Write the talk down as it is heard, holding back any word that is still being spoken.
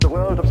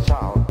world of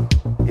sound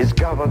is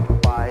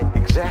governed by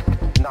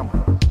exact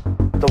numbers.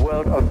 The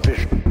world of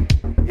vision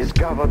is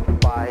governed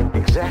by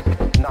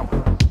exact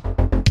numbers.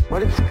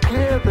 Well, it's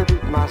clear that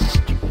it must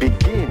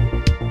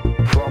begin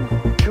from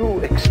two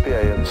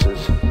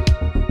experiences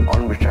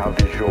on which our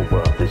visual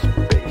world is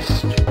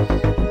based.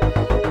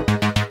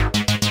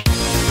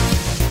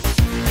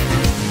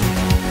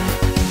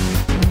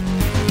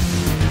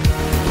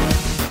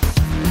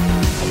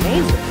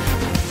 Amazing.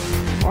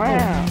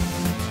 Wow.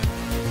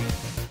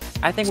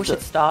 I think we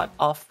should start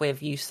off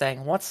with you saying,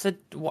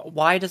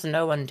 why does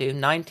no one do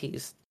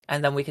 90s?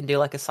 And then we can do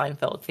like a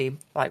Seinfeld theme,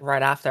 like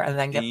right after, and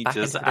then get back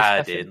just into the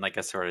add discussion. in like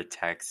a sort of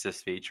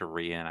text-to-speech or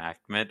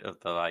reenactment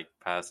of the like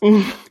past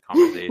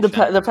conversation.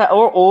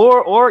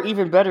 Or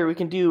even better, we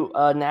can do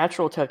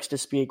natural text to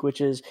speak,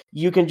 which is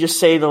you can just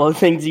say the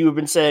things you've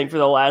been saying for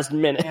the last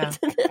minute. Yeah.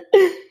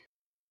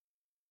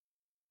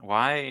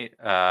 Why?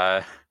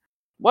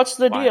 What's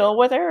the deal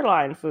with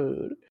airline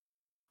food?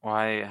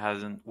 Why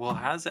hasn't? Well,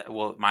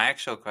 my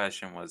actual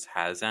question was: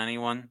 has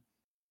anyone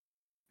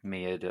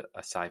made a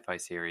sci-fi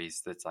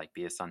series that's like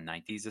based on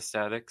 90s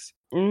aesthetics?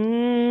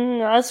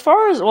 As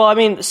far as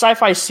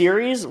sci-fi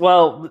series.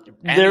 Well,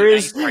 there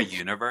is our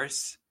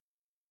universe.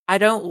 I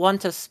don't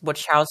want a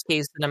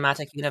Wachowski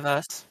cinematic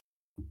universe.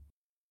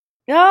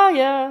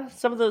 Yeah.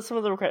 Some of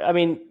the. I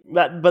mean,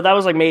 but that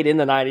was like made in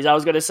the 90s. I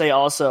was going to say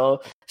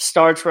also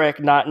Star Trek.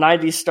 Not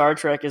 90s Star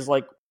Trek is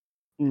like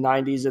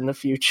 90s in the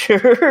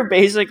future,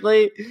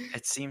 basically.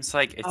 It seems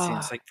like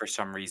for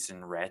some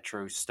reason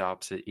retro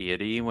stops at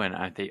 80 when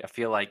I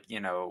feel like,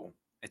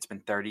 it's been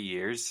 30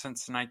 years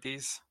since the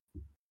 90s.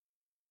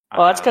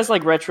 Well, that's because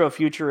like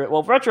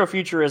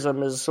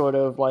retrofuturism is sort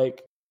of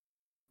like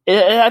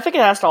I think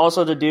it has to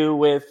also to do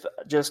with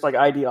just like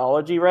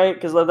ideology, right?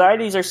 Because the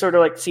 90s are sort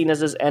of like seen as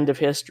this end of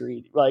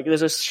history. Like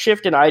there's a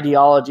shift in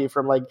ideology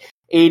from like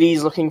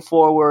 80s looking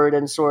forward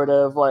and sort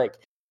of like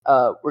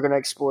we're going to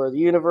explore the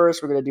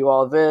universe, we're going to do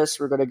all this,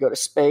 we're going to go to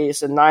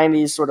space. And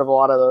 90s, sort of a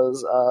lot of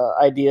those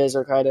ideas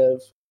are kind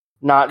of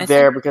not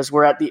there because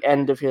we're at the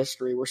end of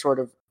history. We're sort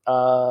of,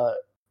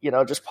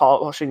 just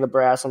polishing the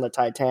brass on the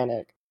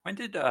Titanic. When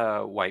did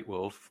White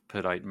Wolf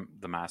put out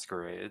The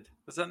Masquerade?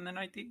 Was that in the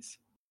 90s?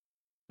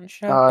 I'm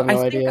sure. I have no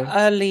I think idea.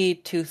 early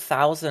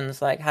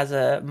 2000s like has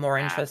a more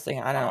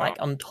interesting,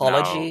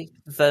 ontology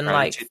than early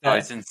like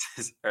 2000s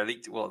is early.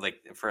 Well,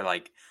 like for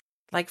like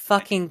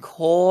fucking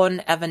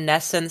Korn,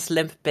 Evanescence,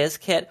 Limp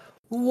Bizkit,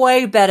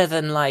 way better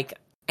than like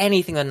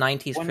anything the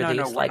 90s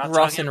produced, like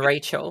Ross and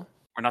Rachel.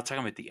 We're not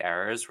talking about the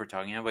eras. We're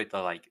talking about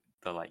the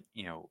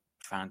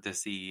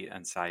fantasy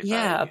and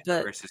sci-fi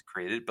universes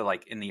created. But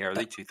like in the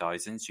early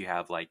 2000s, you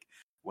have like,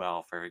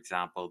 well, for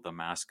example, The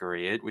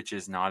Masquerade, which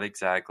is not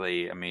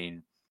exactly. I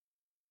mean,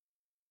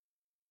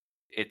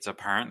 it's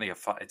apparently a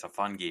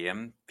fun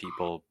game.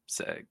 People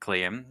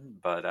claim,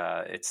 but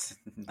it's.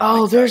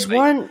 Not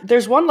exactly.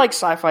 there's one like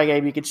sci-fi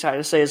game you could try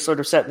to say is sort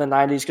of set in the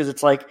 90s because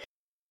it's like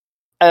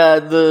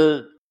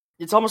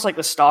it's almost like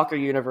the Stalker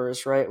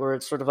universe, right? Where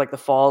it's sort of like the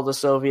fall of the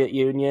Soviet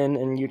Union,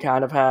 and you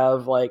kind of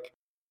have like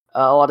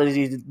a lot of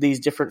these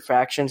different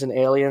factions and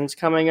aliens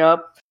coming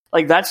up.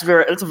 Like that's a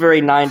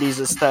very 90s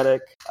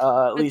aesthetic.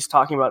 At least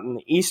talking about in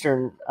the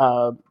Eastern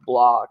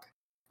bloc.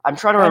 I'm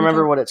trying to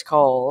remember what it's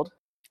called.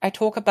 I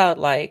talk about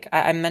like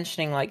I'm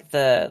mentioning like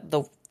the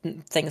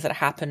things that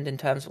happened in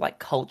terms of like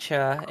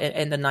culture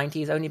in the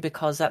 90s only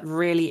because that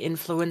really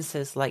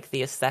influences like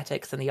the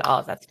aesthetics and the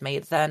art that's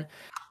made then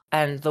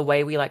and the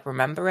way we like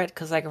remember it,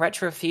 because like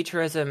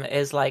retrofuturism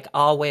is like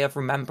our way of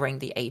remembering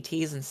the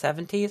 80s and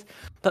 70s,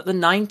 but the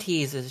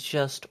 90s is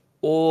just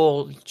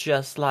all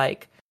just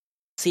like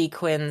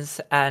sequins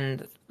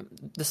and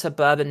the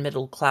suburban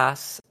middle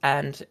class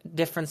and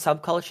different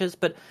subcultures.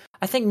 But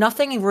I think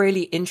nothing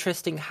really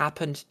interesting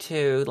happened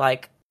to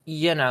like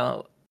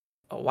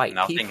white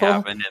nothing people. Nothing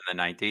happened in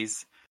the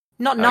 90s.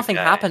 Nothing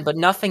happened, but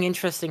nothing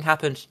interesting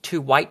happened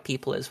to white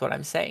people is what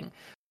I'm saying.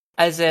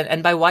 As in,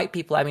 and by white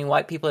people I mean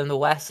white people in the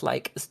West.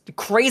 Like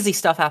crazy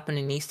stuff happened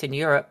in Eastern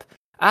Europe.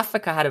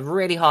 Africa had a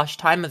really harsh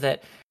time of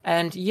it,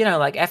 and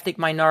like ethnic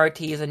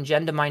minorities and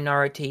gender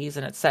minorities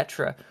and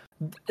etc.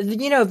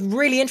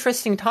 Really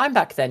interesting time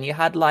back then. You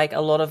had like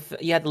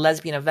you had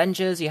lesbian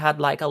Avengers, you had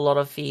like a lot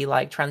of the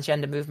like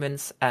transgender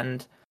movements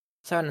and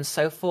so on and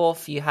so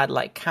forth. You had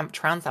like Camp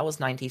Trans, that was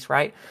 90s,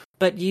 right?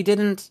 But you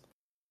didn't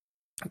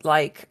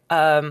like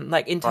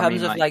in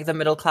terms of like the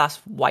middle class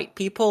white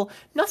people,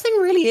 nothing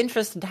really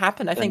interesting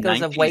happened. I think there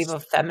was a wave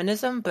of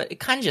feminism, but it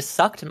kind of just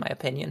sucked in my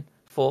opinion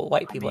for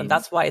white people, and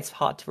that's why it's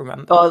hard to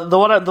remember. The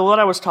one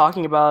I was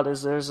talking about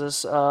is there's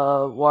this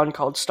one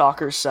called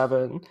Stalker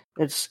 7.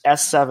 It's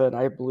S7,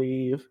 I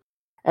believe,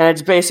 and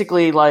it's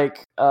basically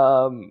like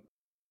a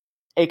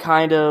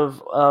kind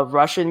of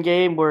Russian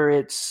game where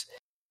it's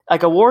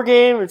like a war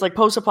game. It's like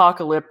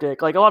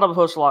post-apocalyptic. Like a lot of the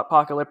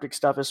post-apocalyptic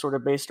stuff is sort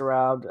of based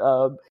around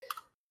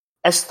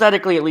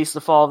aesthetically, at least,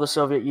 the fall of the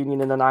Soviet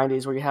Union in the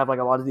 90s, where you have like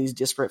a lot of these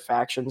disparate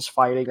factions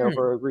fighting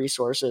over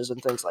resources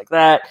and things like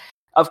that.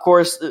 Of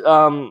course,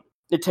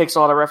 it takes a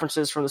lot of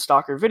references from the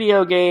Stalker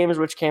video games,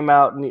 which came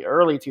out in the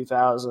early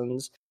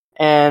 2000s.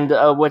 and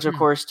which of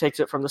course takes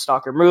it from the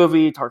Stalker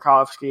movie,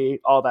 Tarkovsky,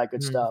 all that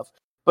good stuff.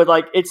 But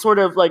like it's sort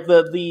of like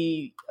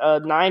the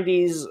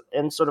 90s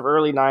and sort of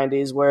early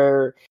 90s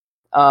where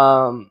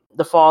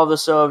the fall of the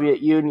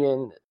Soviet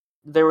Union,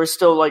 there was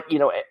still like, you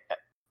know,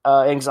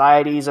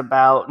 anxieties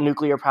about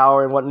nuclear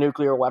power and what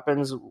nuclear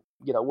weapons,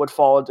 you know, would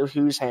fall into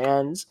whose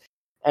hands.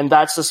 And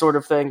that's the sort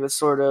of thing that's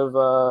sort of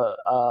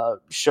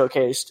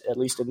showcased, at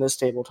least in this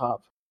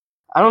tabletop.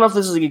 I don't know if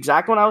this is the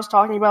exact one I was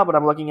talking about, but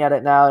I'm looking at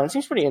it now, and it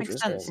seems pretty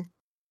interesting. Makes sense.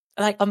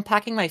 Like,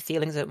 unpacking my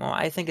feelings a bit more,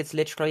 I think it's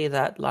literally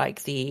that,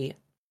 like, the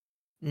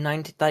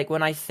 90, like,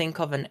 when I think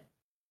of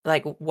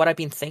like, what I've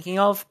been thinking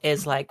of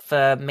is, like,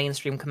 for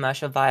mainstream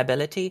commercial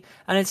viability,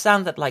 and it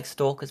sounds that, like,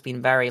 Stalker's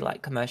been very,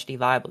 like, commercially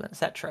viable,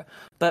 etc.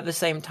 But at the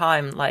same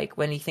time, like,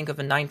 when you think of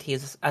the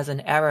 90s as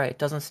an era, it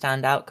doesn't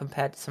stand out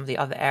compared to some of the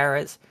other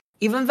eras.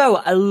 Even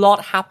though a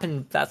lot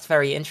happened that's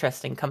very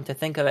interesting, come to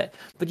think of it.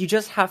 But you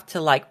just have to,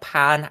 like,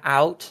 pan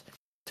out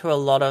to a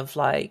lot of,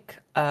 like,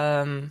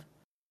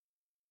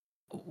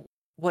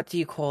 what do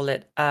you call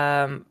it?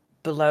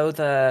 Below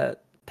the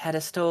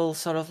pedestal,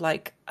 sort of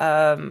like,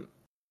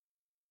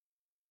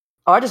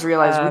 Oh, I just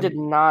realized we did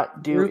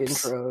not do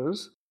groups.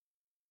 intros.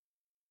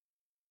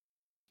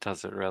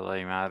 Does it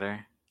really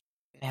matter?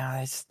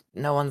 Yeah,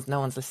 no one's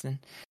listening.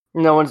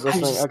 No one's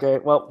listening. Okay,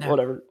 well, no.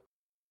 Whatever.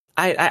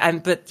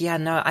 But yeah,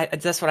 no,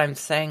 that's what I'm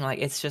saying. Like,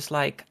 it's just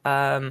like,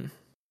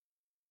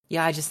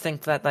 yeah, I just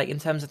think that, like, in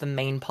terms of the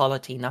main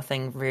polity,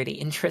 nothing really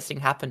interesting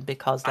happened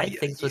because, like,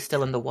 things were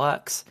still in the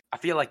works. I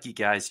feel like you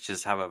guys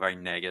just have a very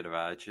negative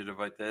attitude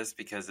about this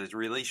because it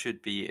really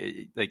should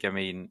be, like, I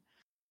mean,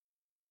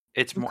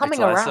 it's more,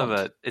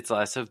 it's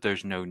less of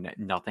there's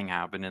nothing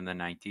happened in the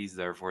 90s,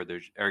 therefore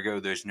there's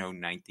no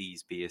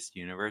 90s based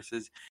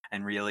universes,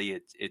 and really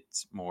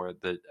it's more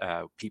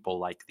that people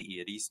like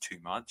the 80s too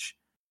much.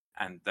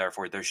 And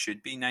therefore, there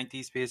should be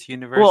 90s based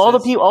universes. Well, all the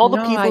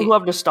people who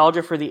have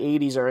nostalgia for the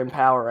 80s are in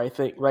power. I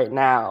think right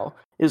now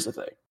is the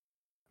thing.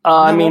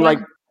 I mean,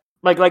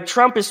 like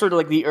Trump is sort of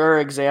like the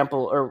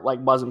example, or like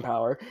was in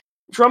power.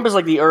 Trump is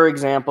like the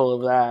example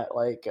of that.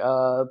 Like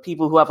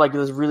people who have like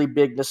this really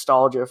big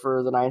nostalgia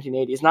for the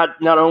 1980s,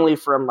 not only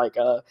from like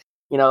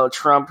you know,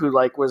 Trump, who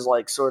like was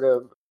like sort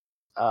of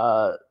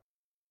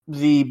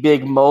the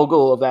big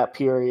mogul of that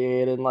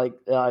period and like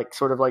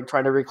sort of like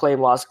trying to reclaim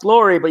lost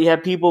glory, but you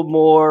have people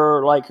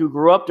more like who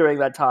grew up during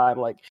that time,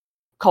 like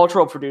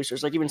cultural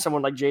producers, like even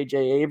someone like J.J.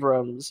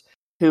 Abrams,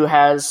 who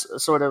has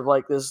sort of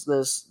like this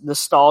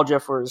nostalgia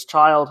for his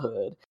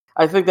childhood.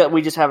 I think that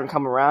we just haven't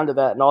come around to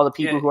that, and all the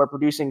people who are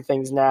producing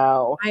things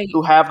now,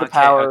 who have the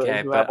power,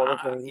 and who have all the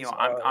things. You know,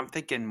 I'm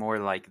thinking more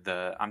like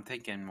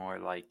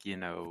you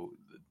know,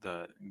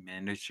 the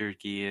miniature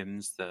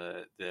games,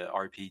 the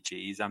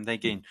RPGs. I'm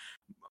thinking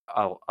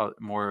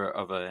more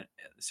of a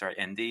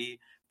indie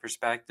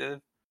perspective.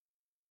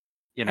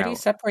 You know, how do you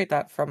separate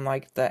that from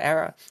like the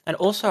era? And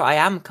also, I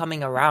am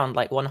coming around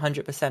like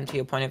 100% to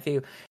your point of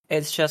view.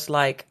 It's just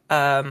like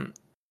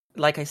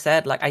I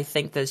said, like I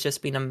think there's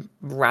just been a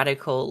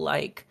radical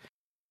like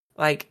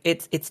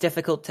it's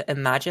difficult to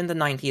imagine the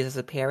 90s as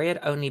a period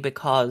only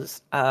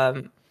because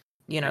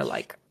you know,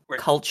 like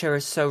culture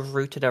is so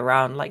rooted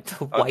around like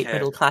the white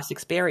middle class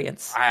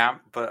experience. I am,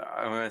 but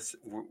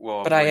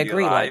I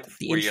agree. Like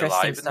the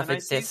interesting stuff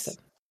existed.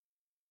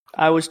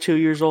 I was 2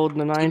 years old in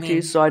the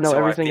 90s, so I know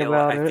everything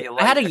about it.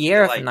 I had a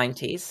year of the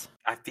 90s.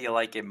 I feel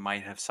like it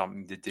might have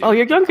something to do. Oh,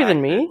 you're younger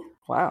than me?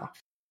 Wow.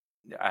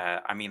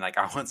 I mean, like,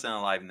 I wasn't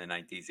alive in the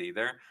 90s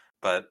either,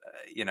 but,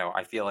 you know,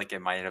 I feel like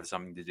it might have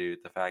something to do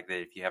with the fact that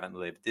if you haven't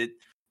lived it,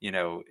 you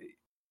know,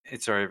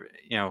 it's sort of,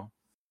 you know,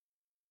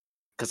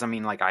 because, I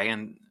mean, like, I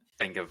can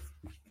think of,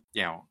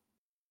 you know,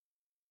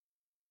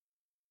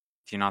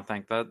 do you not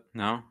think that?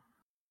 No?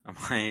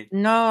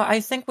 No,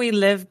 I think we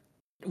lived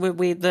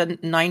with the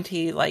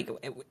 90, like,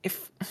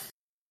 if,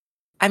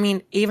 I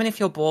mean, even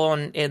if you're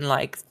born in,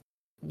 like,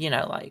 you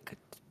know, like,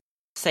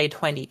 say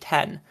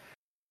 2010,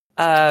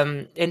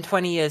 in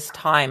 20 years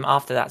time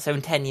after that, so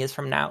in 10 years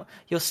from now,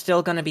 you're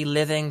still going to be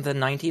living the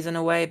 90s in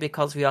a way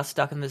because we are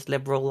stuck in this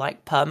liberal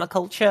like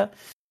permaculture,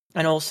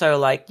 and also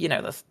like, you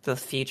know, the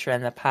future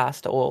and the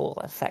past all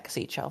affects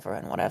each other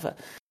and whatever.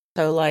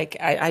 So like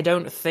I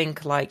don't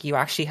think like you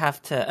actually have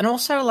to, and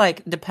also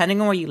like depending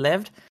on where you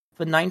lived,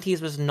 the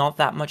 90s was not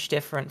that much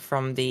different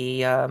from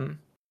the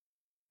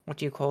what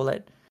do you call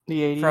it,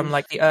 the 80s, from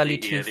like the early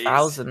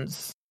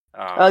 2000s.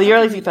 The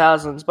early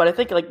 2000s, but I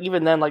think like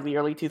even then, like the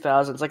early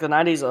 2000s, like the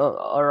 90s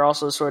are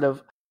also sort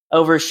of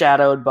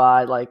overshadowed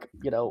by like,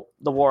 you know,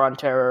 the war on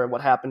terror and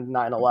what happened in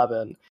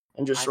 9/11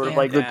 and just sort of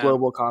like the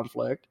global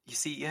conflict. You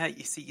see,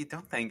 you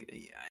don't think,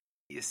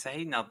 you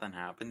say nothing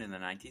happened in the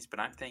 90s, but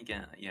I'm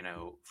thinking, you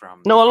know,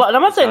 from... No,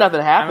 I'm not saying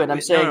nothing happened.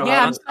 I'm saying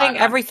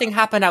everything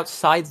happened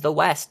outside the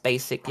West,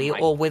 basically,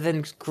 or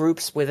within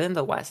groups within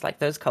the West, like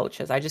those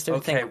cultures. I just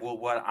don't think... Okay, well,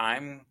 what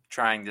I'm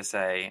trying to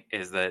say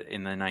is that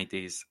in the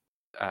 90s,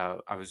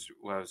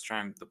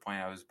 the point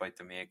I was about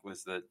to make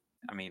was that,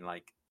 I mean,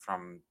 like,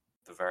 from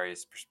the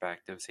various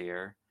perspectives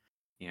here,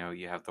 you know,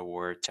 you have the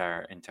war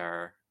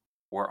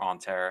on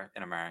terror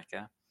in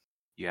America.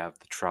 you have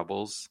the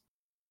Troubles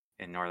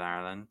in Northern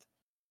Ireland.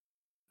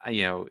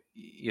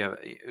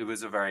 It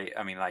was a very,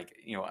 I mean, like,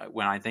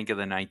 when I think of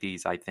the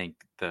 90s, I think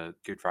the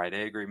Good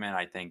Friday Agreement,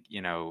 I think,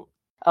 Oh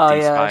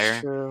ceasefire. yeah,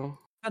 that's true.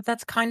 But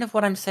that's kind of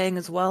what I'm saying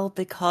as well,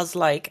 because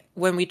like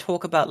when we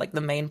talk about like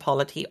the main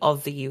polity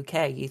of the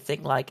UK, you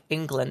think like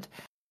England,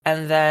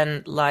 and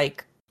then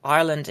like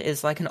Ireland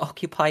is like an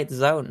occupied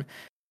zone.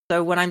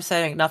 So when I'm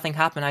saying nothing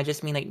happened, I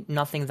just mean like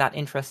nothing that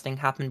interesting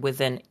happened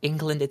within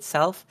England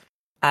itself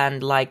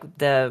and like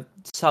the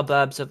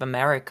suburbs of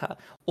America.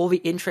 All the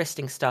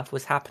interesting stuff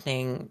was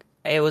happening.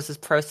 It was this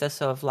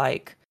process of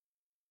like,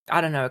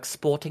 I don't know,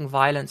 exporting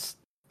violence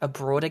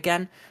abroad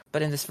again,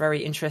 but in this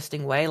very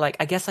interesting way. Like,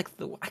 I guess, like,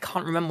 I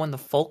can't remember when the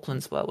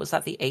Falklands were. Was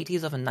that the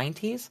 80s or the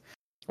 90s?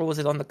 Or was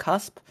it on the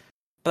cusp?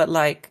 But,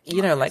 like,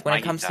 like, when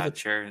it comes to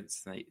Thatcher,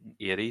 it's the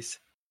 80s.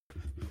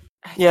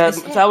 Yeah,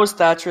 that was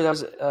Thatcher. That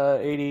was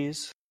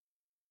 80s.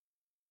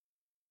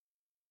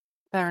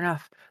 Fair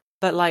enough.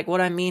 But, like,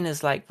 what I mean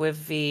is, like,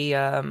 with the,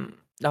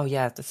 oh,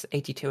 yeah, that's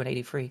 82 and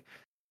 83.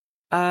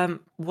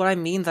 What I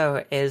mean,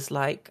 though, is,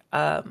 like,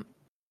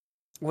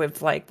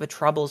 with like the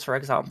Troubles, for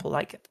example,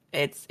 like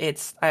it's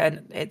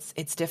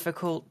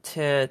difficult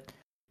to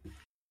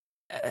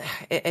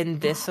in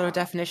this sort of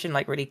definition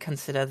like really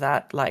consider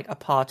that like a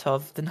part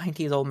of the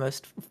 90s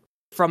almost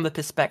from the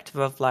perspective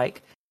of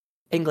like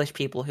English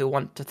people who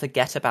want to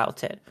forget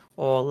about it,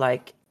 or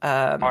like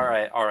all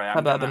right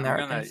suburban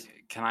Americans.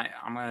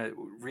 I'm gonna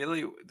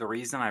really, the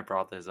reason I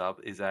brought this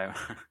up is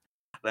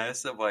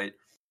less about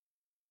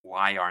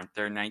why aren't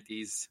there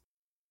 90s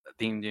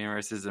themed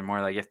universes and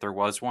more like if there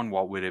was one,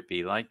 what would it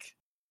be like?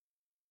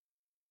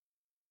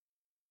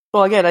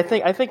 Well, again, I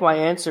think my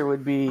answer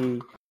would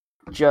be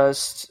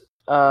just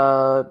sort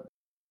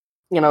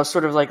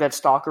of like that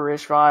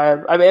stalkerish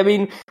vibe. I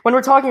mean, when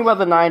we're talking about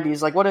the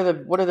 90s, like what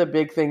are the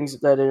big things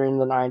that are in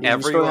the 90s?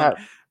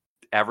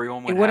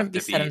 Everyone would it wouldn't have be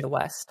to set in the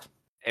West.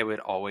 It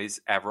would always,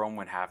 everyone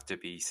would have to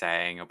be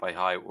saying about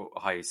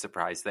how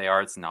surprised they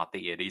are it's not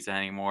the 80s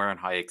anymore and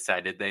how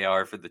excited they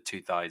are for the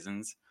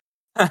 2000s.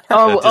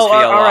 All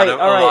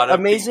right.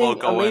 Amazing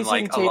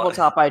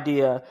tabletop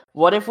idea.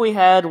 What if we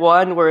had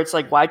one where it's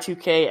like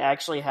Y2K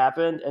actually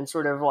happened, and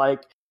sort of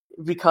like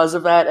because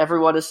of that,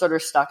 everyone is sort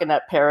of stuck in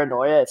that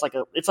paranoia. It's like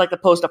the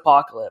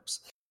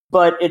post-apocalypse,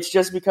 but it's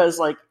just because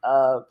like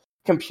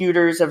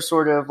computers have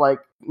sort of like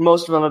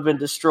most of them have been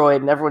destroyed,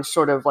 and everyone's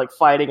sort of like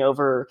fighting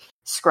over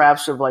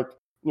scraps of like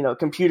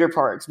computer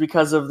parts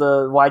because of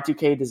the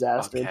Y2K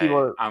disaster. Okay. People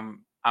are,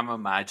 I'm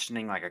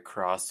imagining like a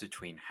cross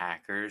between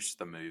Hackers,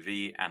 the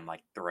movie, and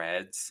like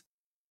Threads.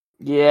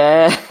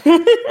 Yeah.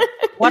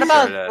 What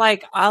about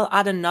like I'll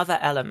add another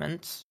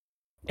element.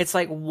 It's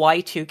like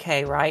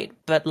Y2K, right?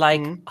 But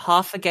like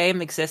half the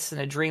game exists in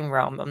a dream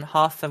realm, and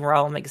half the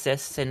realm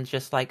exists in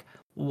just like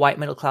white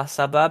middle class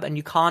suburb, and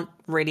you can't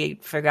really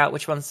figure out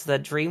which one's the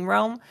dream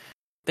realm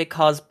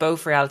because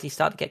both realities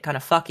start to get kind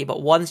of fucky.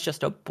 But one's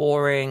just a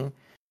boring.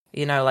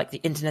 Like the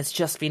internet's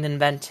just been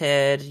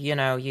invented,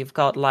 you've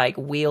got like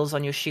wheels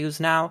on your shoes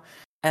now.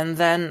 And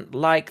then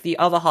like the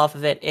other half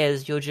of it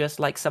is you're just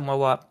like somewhere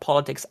where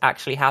politics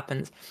actually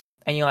happens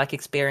and you're like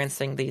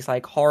experiencing these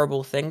like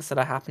horrible things that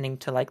are happening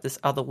to like this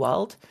other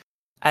world.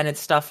 And it's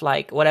stuff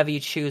like whatever you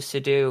choose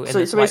to do. So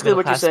basically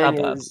what you're saying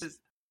is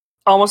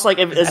almost like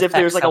as if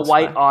there's like a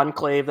white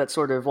enclave that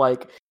sort of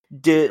like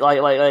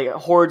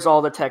hoards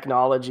all the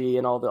technology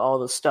and all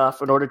the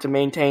stuff in order to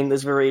maintain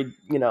this very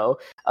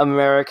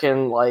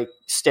American like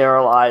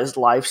sterilized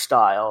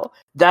lifestyle.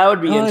 That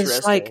would be interesting.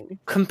 It's like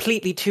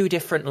completely two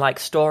different like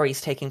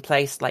stories taking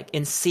place like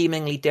in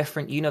seemingly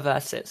different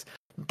universes,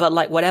 but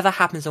like whatever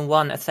happens in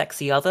one affects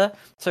the other.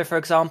 So for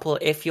example,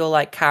 if your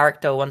like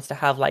character wants to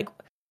have like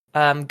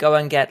go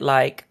and get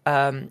like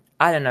I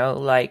don't know,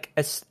 like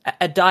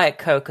a Diet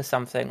Coke or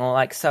something, or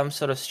like some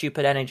sort of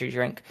stupid energy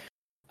drink.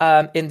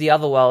 In the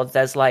other world,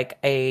 there's like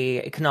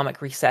a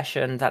economic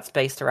recession that's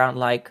based around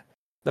like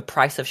the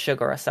price of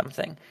sugar or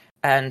something,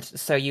 and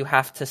so you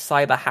have to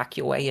cyber hack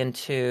your way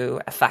into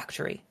a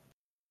factory.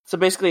 So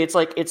basically, it's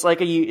like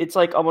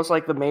almost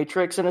like the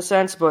Matrix in a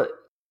sense, but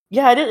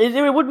yeah,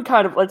 it would be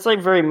kind of, it's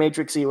like very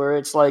Matrixy, where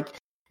it's like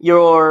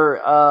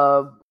your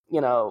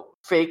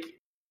fake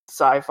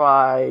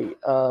sci-fi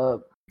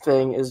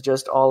thing is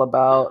just all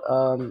about.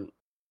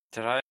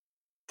 Did I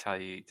tell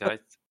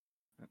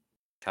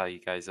you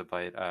guys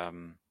about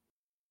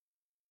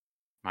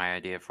my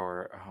idea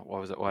for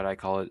what I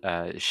call it,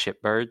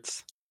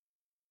 shitbirds?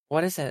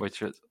 What is it?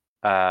 Which was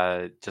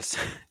just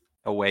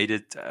a way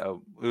to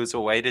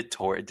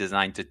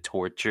designed to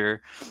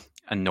torture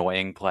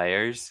annoying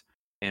players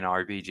in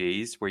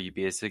RPGs, where you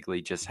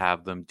basically just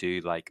have them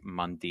do like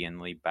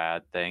mundanely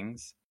bad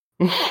things.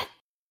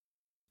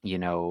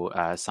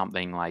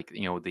 Something like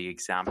the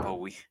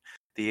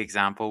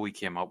example we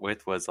came up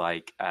with was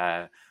like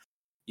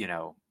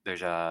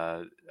there's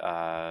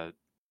a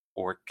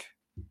orc.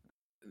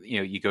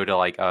 You go to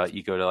like a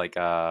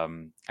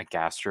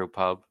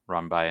gastropub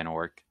run by an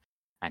orc,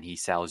 and he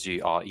sells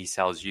you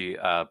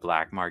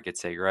black market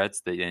cigarettes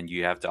that then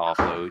you have to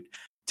offload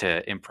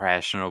to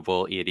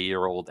impressionable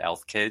 80-year-old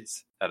elf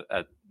kids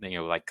at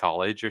like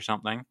college or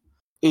something.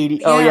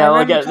 80. Oh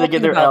yeah, they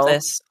get their elf.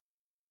 This.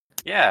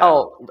 Yeah.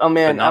 Oh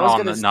man, not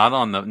on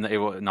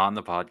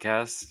the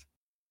podcast.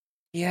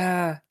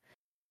 Yeah.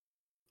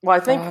 Well, I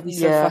think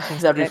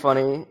that'd be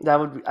funny.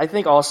 I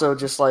think also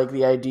just like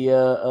the idea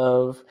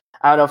of,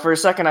 I don't know, for a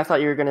second I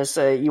thought you were going to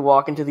say you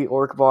walk into the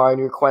orc bar and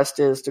your quest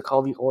is to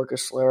call the orc a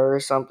slur or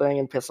something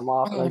and piss them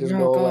off and then just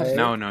go away.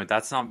 No,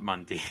 that's not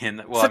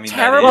mundane. Well,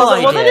 terrible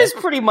idea. That is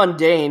pretty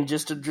mundane.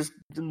 Just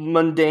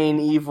mundane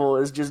evil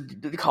is just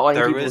calling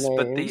people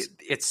names.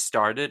 But it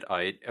started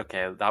out,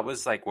 okay, that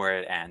was like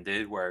where it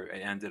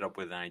ended up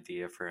with an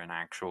idea for an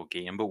actual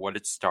game. But what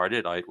it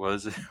started out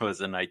was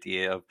an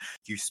idea of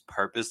you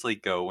purposely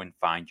go and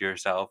find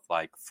yourself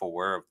like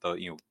 4 of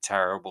the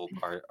terrible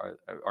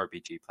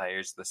RPG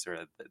players, the sort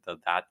of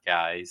that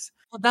guys.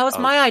 Well, that was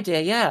my idea.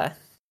 Yeah.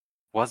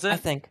 Was it? I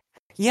think.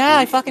 Yeah,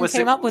 I fucking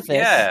came up with this.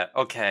 Yeah.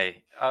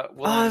 Okay. It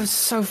was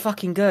so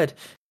fucking good.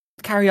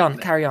 Carry on.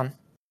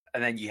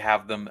 And then you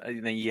have them.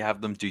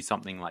 Do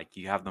something like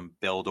you have them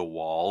build a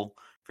wall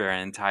for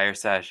an entire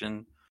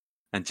session,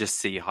 and just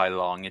see how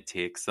long it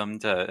takes them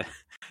to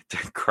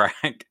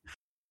crack.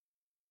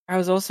 I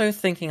was also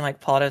thinking like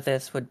part of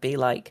this would be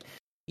like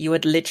you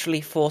would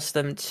literally force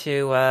them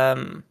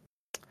to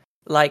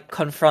like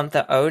confront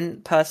their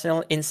own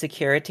personal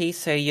insecurity.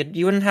 So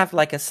you wouldn't have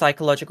like a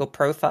psychological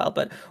profile,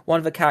 but one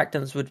of the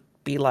characters would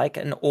be like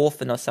an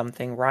orphan or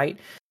something, right?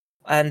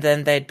 And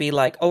then they'd be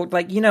like, oh,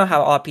 like, you know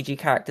how RPG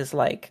characters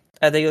like,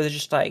 they would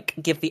just like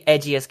give the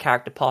edgiest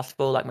character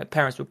possible. Like, my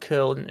parents were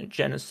killed in a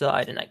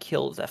genocide and I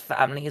killed their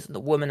families and the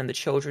women and the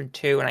children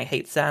too, and I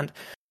hate sand.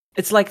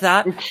 It's like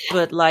that,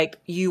 but like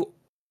you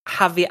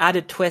have the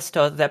added twist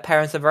of their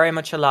parents are very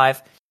much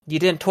alive. You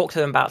didn't talk to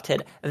them about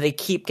it, and they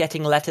keep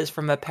getting letters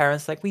from their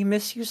parents like, we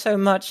miss you so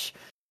much.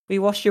 We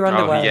washed your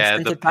underwear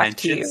and sent it back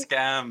to you. The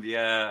pension scam,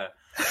 yeah.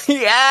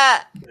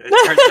 Yeah!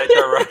 It turns out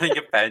they're running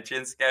a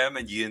pension scam,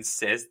 and you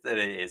insist that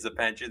it is a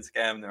pension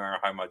scam, no matter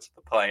how much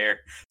the player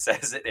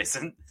says it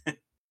isn't.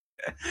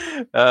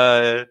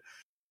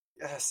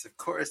 Yes, of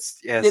course.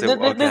 Yes,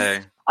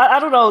 okay. I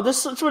don't know.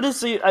 This sort of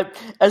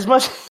as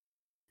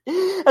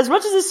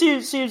much as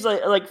it seems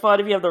like fun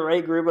if you have the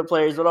right group of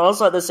players, but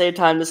also at the same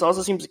time, this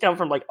also seems to come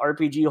from like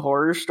RPG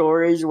horror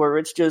stories where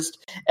it's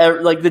just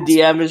like the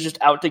DM is just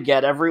out to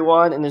get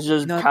everyone and is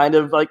just kind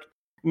of like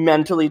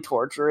mentally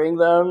torturing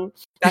them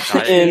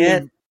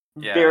in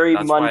very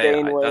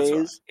mundane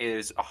ways.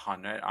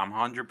 I'm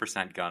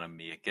 100% gonna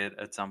make it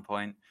at some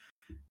point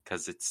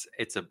because it's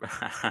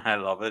I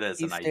love it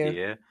as an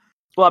idea.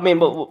 Well, I mean,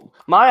 but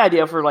my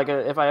idea for like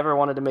if I ever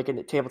wanted to make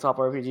a tabletop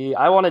RPG,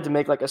 I wanted to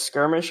make like a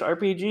skirmish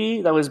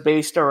RPG that was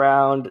based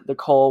around the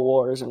Coal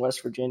Wars in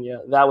West Virginia.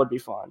 That would be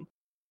fun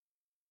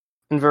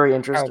and very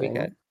interesting.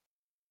 That would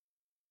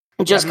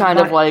be good. Just kind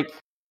of like,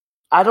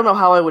 I don't know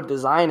how I would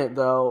design it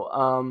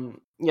though.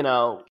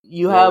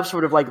 You have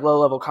sort of like low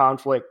level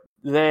conflict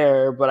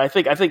there, but I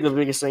think the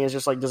biggest thing is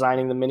just like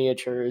designing the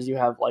miniatures. You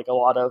have like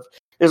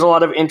there's a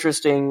lot of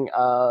interesting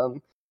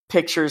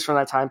pictures from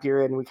that time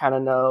period, and we kind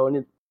of know,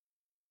 and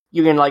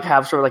you can like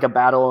have sort of like a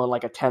battle in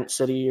like a tent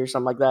city or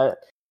something like that.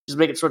 Just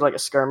make it sort of like a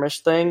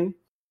skirmish thing,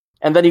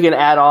 and then you can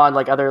add on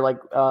like other like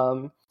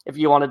if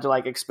you wanted to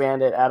like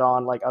expand it, add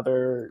on like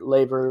other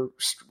labor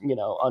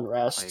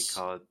unrest. I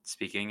call it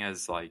speaking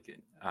as like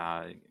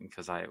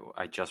because I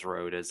just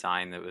wrote a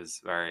design that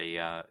was very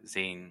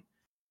zine.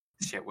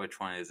 Shit, which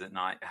one is it?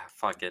 Not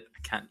fuck it. I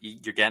can't.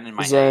 You're getting in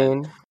my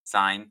Zane. Head.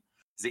 Sign.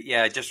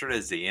 Yeah, I just wrote a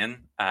zine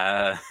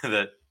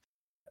that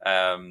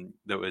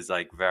was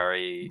like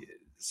very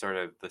sort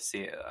of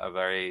a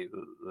very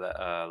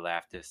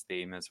leftist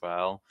theme as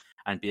well.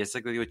 And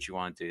basically what you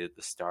want to do at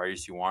the start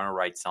is you want to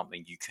write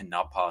something you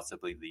cannot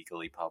possibly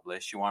legally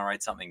publish. You want to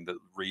write something that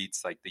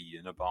reads like the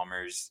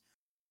Unabombers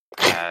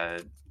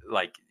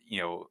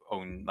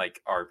own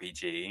like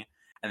RPG.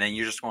 And then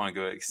you just want to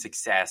go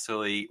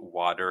successfully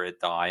water it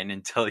down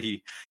until you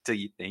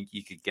think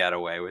you could get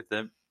away with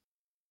it.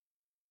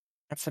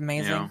 That's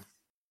amazing.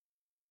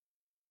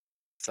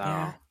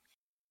 So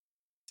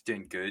it's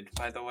doing good,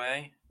 by the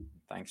way.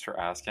 Thanks for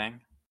asking.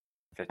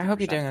 I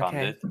hope you're doing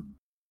funded. Okay.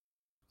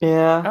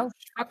 Yeah. Oh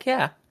fuck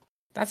yeah!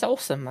 That's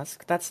awesome.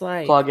 That's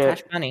like Plug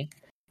cash money.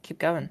 Keep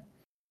going.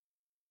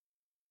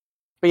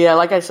 But yeah,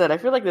 like I said, I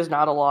feel like there's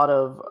not a lot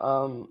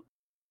of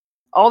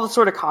all the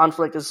sort of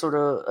conflict is sort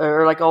of,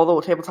 or like all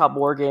the tabletop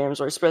war games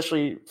are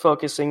especially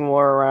focusing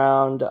more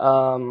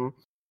around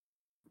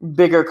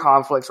bigger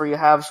conflicts where you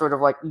have sort of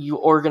like you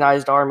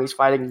organized armies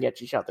fighting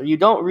against each other. You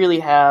don't really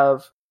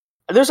have.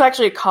 There's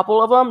actually a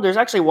couple of them. There's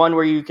actually one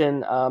where you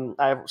can.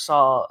 I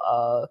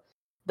saw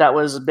that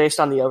was based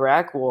on the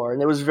Iraq War,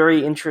 and it was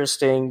very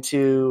interesting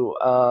to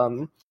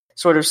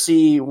sort of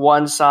see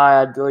one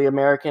side, the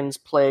Americans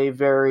play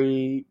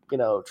very,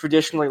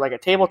 traditionally like a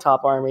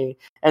tabletop army,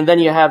 and then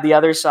you have the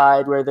other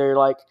side where they're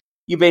like,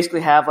 you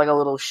basically have like a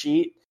little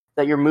sheet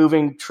that you're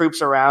moving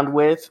troops around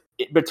with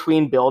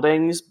between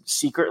buildings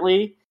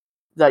secretly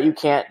that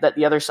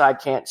the other side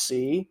can't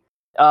see.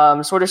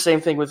 Sort of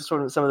same thing with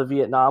sort of some of the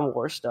Vietnam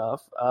War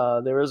stuff.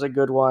 There was a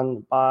good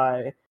one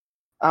by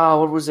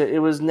what was it? It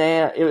was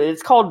Nam.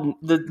 It's called,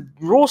 the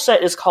rule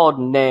set is called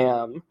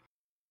Nam,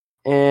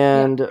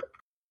 and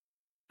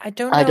I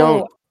don't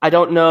know.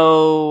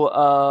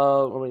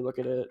 Let me look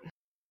at it.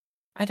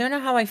 I don't know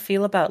how I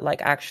feel about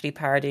like actually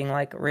parodying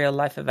like real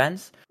life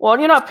events. Well,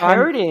 you're not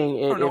parodying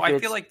it. No, I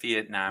feel like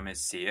Vietnam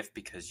is safe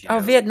because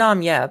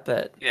Vietnam, yeah,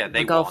 but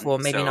they Gulf War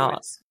maybe not.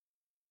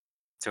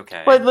 It's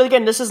okay. But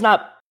again, this is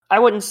not. I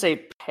wouldn't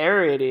say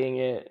parodying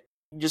it.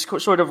 Just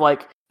sort of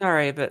like.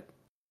 Sorry, but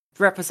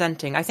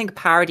representing. I think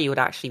parody would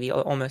actually be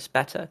almost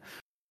better.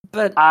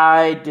 But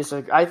I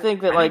disagree. I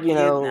think that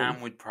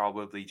Vietnam would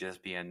probably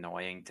just be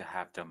annoying to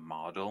have to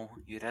model.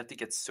 You'd have to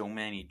get so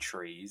many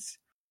trees.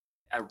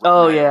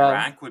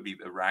 Iraq would be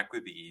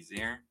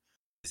easier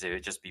because it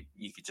would just be,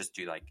 you could just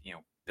do like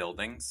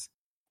buildings.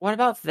 What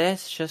about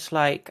this? Just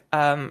like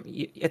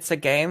it's a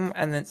game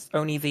and it's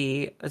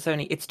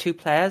it's 2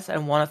 players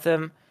and one of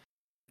them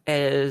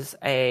is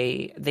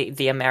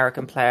the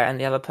American player and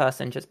the other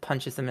person just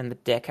punches them in the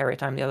dick every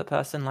time the other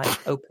person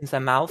like opens their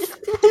mouth.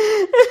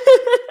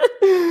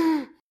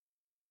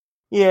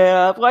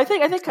 Yeah, well, I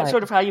think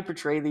sort of how you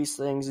portray these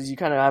things is you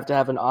kind of have to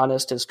have an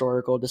honest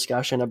historical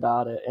discussion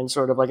about it, and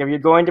sort of like if you're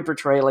going to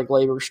portray like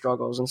labor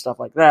struggles and stuff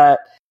like that,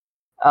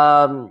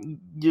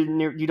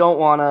 you don't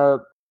want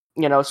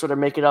to sort of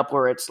make it up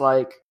where it's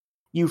like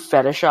you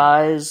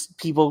fetishize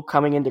people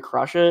coming in to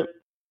crush it.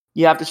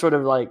 You have to sort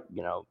of like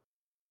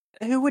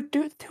who would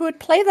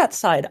play that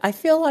side? I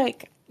feel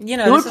like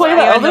who would play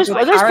that. There's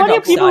plenty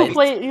of people who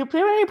play.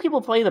 Plenty of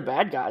people play the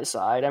bad guy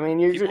side. I mean,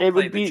 it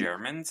would be the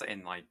Germans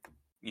and like.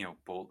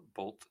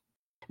 Bolt.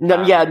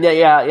 No,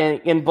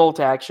 in Bolt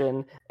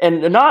action,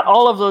 and not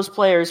all of those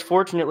players,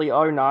 fortunately,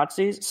 are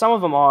Nazis. Some of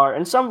them are,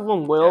 and some of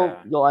them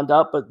you'll end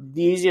up. But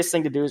the easiest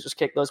thing to do is just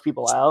kick those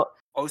people out.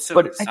 Also,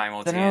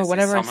 simultaneously,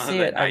 some of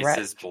the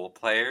nicest Bolt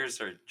players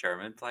are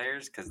German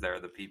players because they're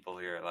the people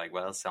who are like,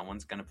 well,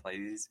 someone's going to play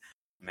these,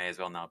 may as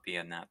well not be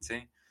a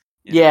Nazi.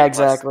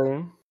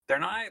 Exactly. They're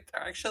not.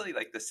 They're actually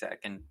like the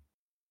second.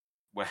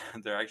 Well,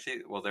 they're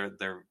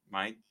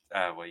my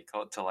what you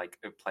call it, to like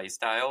a play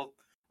style.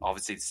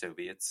 Obviously, the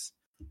Soviets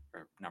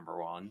are number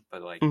one,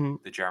 but like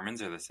the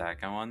Germans are the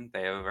second one.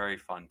 They have a very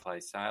fun play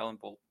style in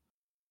Bolt.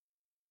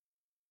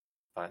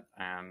 But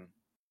I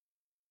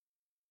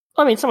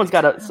mean, someone's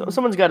got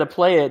to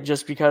play it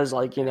just because,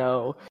 like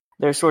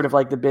they're sort of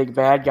like the big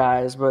bad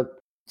guys. But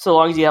so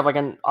long as you have like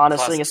an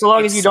honest thing, so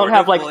long as you don't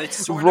have like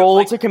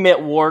role to commit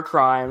war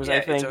crimes, I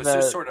think it's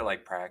just sort of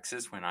like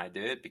praxis when I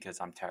do it because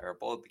I'm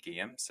terrible at the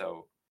game.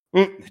 So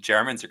the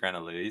Germans are going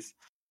to lose.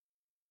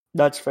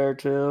 That's fair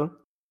too.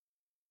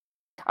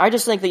 I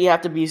just think that you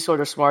have to be sort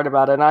of smart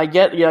about it, and I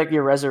get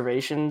your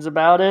reservations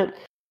about it,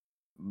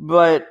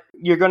 but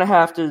you're going to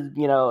have to,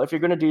 if you're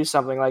going to do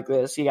something like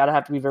this, you got to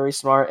have to be very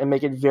smart and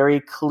make it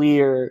very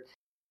clear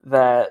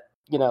that,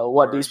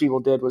 what these people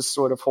did was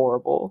sort of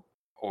horrible.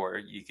 Or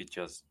you could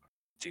just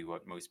do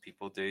what most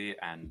people do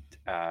and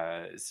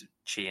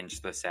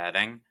change the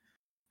setting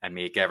and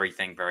make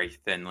everything very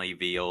thinly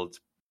veiled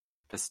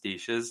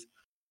pastiches.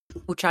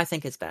 Which I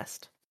think is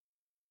best.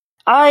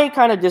 I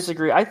kind of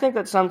disagree. I think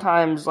that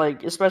sometimes,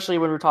 like, especially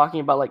when we're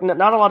talking about, like,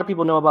 not a lot of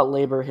people know about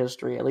labor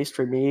history, at least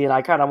for me, and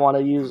I kind of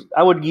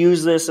I would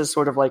use this as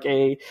sort of like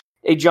a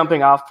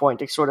jumping off point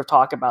to sort of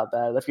talk about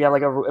that. If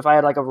I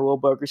had like a rule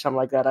book or something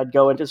like that, I'd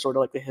go into sort of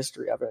like the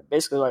history of it,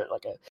 basically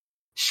like a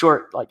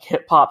short like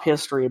hip hop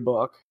history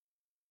book,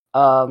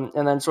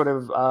 and then sort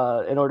of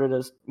in order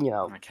to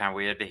I can't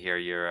wait to hear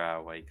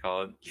your what you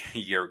call it,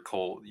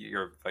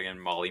 your fucking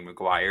Molly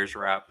Maguire's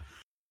rap.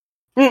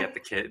 Get the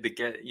kid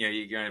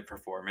you're going to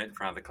perform it in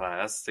front of the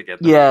class to get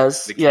the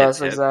yes,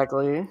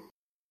 exactly.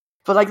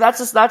 But like that's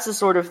the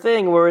sort of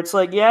thing where it's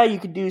like, yeah, you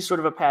could do sort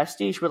of a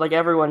pastiche, but like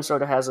everyone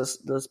sort of has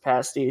this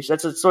pastiche.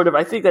 That's a sort of,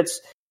 I think it's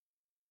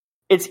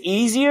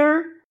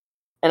easier,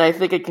 and I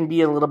think it can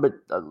be a little bit,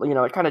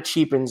 it kind of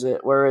cheapens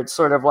it, where it's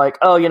sort of like,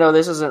 oh,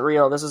 this isn't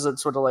real, this isn't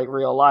sort of like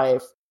real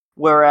life.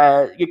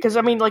 Whereas, because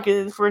I mean, like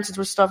for instance,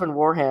 with stuff in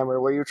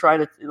Warhammer, where you're trying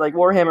to like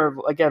Warhammer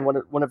again,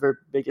 one of their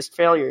biggest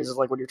failures is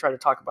like when you're trying to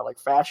talk about like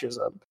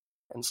fascism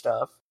and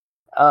stuff.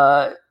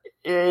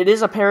 It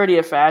is a parody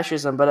of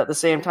fascism, but at the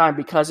same time,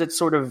 because it's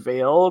sort of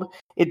veiled,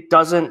 it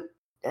doesn't.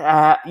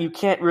 You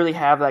can't really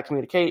have that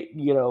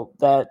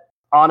that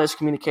honest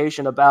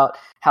communication about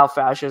how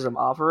fascism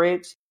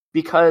operates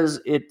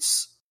because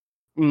it's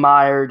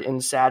mired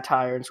in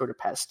satire and sort of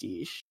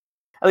pastiche.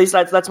 At least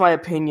that's my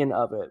opinion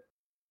of it.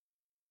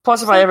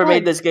 Plus, if I ever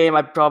made this game,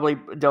 I'd probably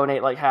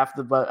donate like half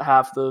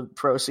the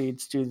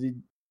proceeds to the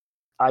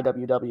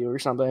IWW or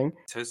something.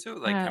 So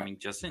like I mean,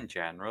 just in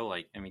general,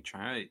 like I mean,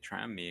 try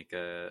and make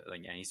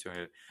any sort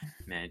of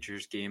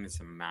miniatures game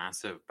is a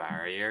massive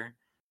barrier,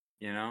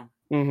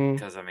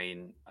 because I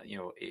mean,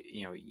 you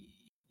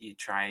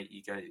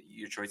got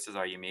your choices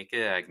are you make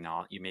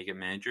it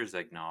miniatures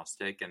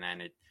agnostic, and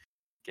then it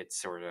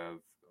gets sort of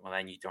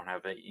then you don't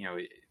have it,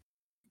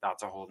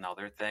 that's a whole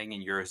nother thing,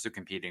 and you're also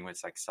competing with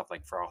like stuff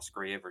like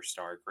Frostgrave or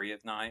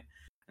Stargrave now,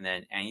 and and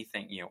then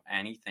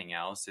anything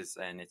else is,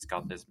 and it's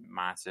got this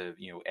massive,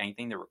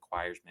 anything that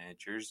requires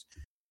miniatures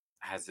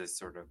has this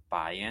sort of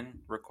buy-in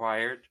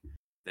required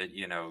that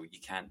you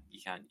can't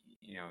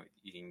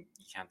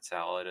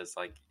sell it as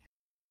like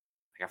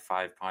a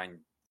 £5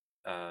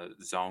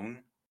 zone.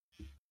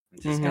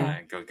 I'm just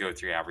gonna go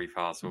through every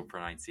possible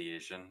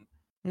pronunciation.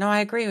 No, I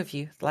agree with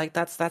you. Like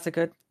that's a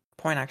good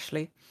point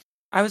actually.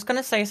 I was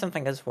gonna say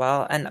something as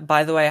well, and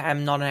by the way,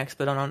 I'm not an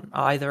expert on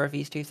either of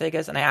these two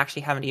figures, and I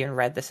actually haven't even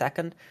read the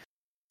second.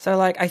 So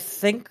like I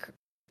think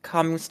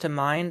comes to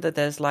mind that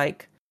there's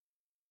like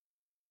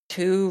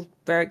two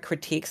very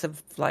critiques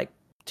of like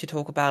to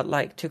talk about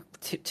like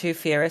two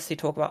theorists who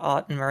talk about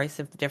art in very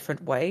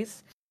different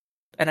ways.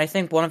 And I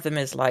think one of them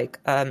is like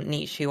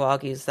Nietzsche, who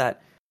argues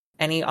that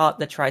any art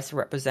that tries to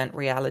represent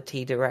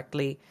reality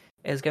directly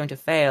is going to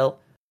fail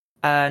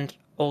and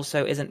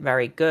also isn't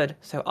very good.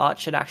 So art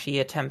should actually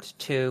attempt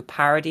to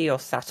parody or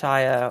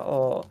satire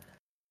or,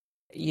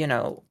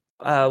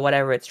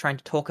 whatever it's trying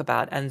to talk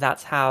about. And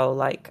that's how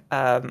like,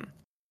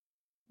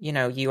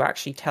 you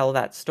actually tell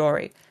that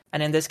story.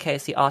 And in this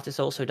case, the artist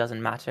also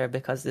doesn't matter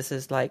because this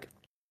is like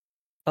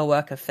a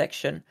work of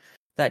fiction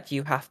that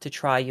you have to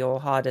try your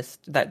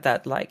hardest,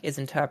 that like is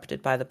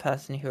interpreted by the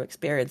person who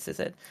experiences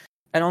it.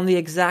 And on the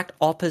exact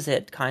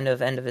opposite kind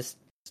of end of this,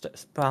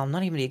 well,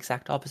 not even the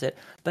exact opposite,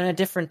 but a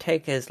different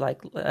take is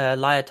like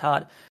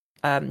Lyotard.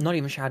 Not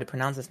even sure how to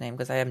pronounce his name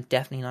because I am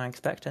definitely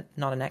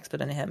not an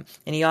expert in him.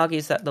 And he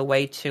argues that the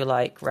way to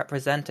like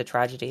represent a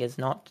tragedy is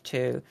not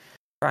to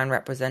try and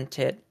represent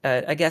it.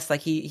 I guess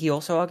like he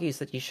also argues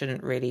that you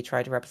shouldn't really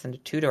try to represent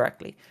it too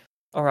directly,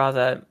 or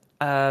rather,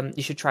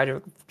 you should try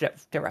to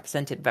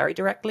represent it very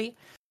directly.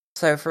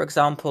 So, for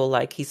example,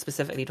 like he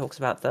specifically talks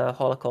about the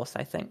Holocaust,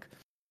 I think,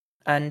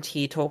 and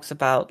he talks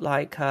about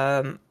like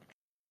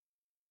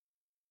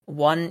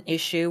one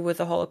issue with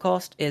the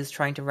Holocaust is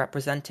trying to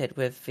represent it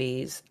with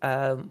these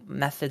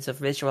methods of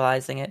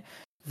visualizing it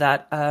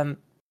that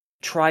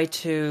try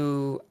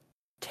to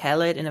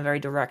tell it in a very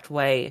direct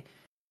way,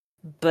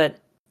 but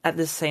at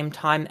the same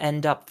time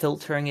end up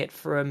filtering it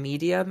through a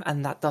medium,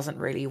 and that doesn't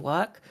really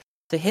work.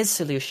 So his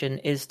solution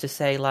is to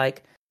say,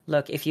 like,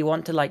 look, if you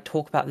want to like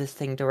talk about this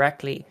thing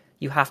directly,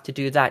 you have to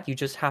do that. You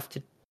just have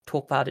to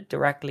talk about it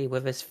directly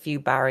with as few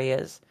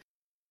barriers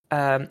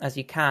as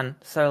you can.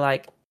 So,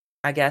 like,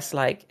 I guess,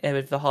 like,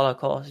 with the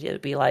Holocaust,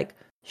 it'd be like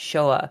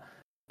Shoah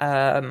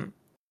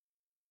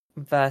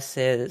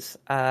versus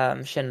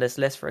Schindler's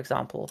List, for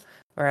example.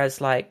 Whereas,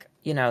 like,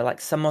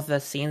 like some of the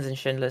scenes in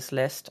Schindler's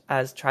List,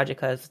 as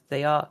tragic as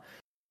they are,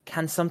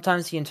 can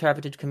sometimes be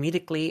interpreted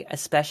comedically,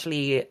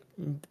 especially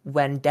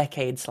when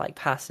decades like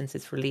pass since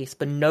its release.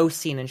 But no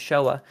scene in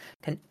Shoah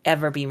can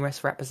ever be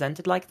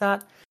misrepresented like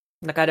that.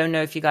 Like, I don't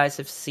know if you guys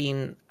have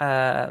seen,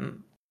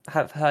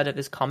 have heard of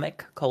his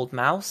comic called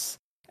Maus,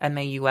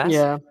 M-A-U-S.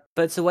 Yeah.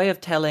 But it's a way of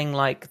telling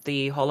like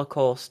the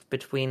Holocaust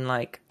between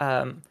like,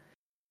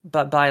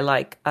 but by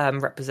like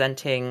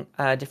representing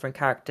different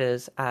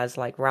characters as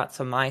like rats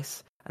or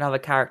mice and other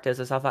characters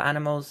as other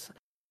animals.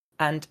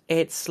 And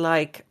it's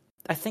like,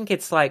 I think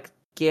it's like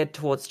geared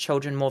towards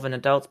children more than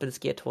adults, but it's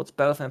geared towards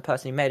both. And the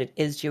person who made it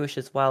is Jewish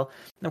as well.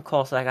 And of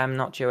course, like, I'm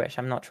not Jewish.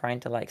 I'm not trying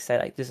to like say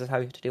like this is how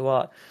you have to do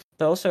art.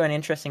 But also an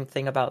interesting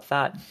thing about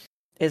that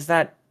is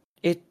that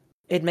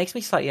it makes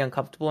me slightly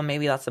uncomfortable, and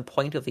maybe that's the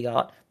point of the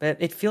art. But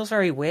it feels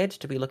very weird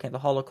to be looking at the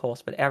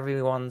Holocaust, but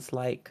everyone's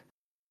like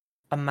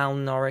a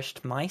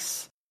malnourished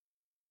mice.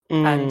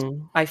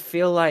 And I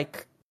feel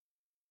like,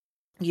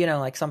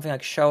 like something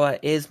like Shoah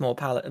is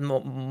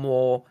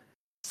more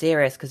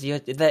serious because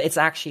it's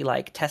actually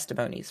like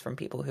testimonies from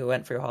people who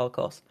went through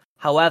Holocaust.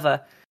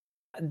 However,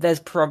 there's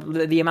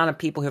probably the amount of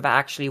people who've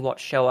actually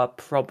watched Shoah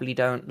probably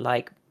don't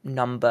like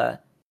number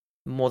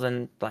more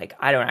than like,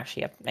 I don't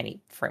actually have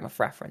any frame of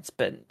reference,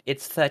 but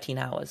it's 13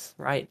 hours,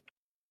 right?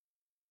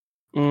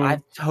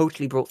 I've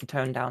totally brought the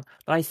tone down,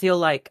 but I feel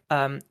like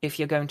if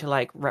you're going to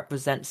like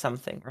represent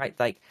something, right,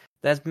 like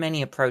there's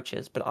many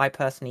approaches, but I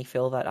personally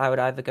feel that I would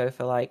either go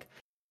for like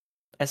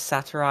a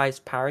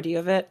satirized parody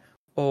of it,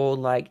 or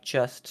like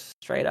just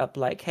straight up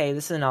like, hey,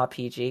 this is an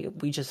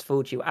RPG, we just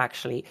fooled you.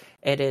 Actually,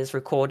 it is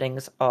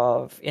recordings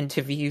of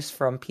interviews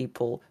from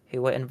people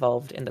who were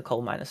involved in the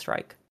coal miner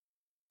strike.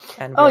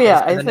 And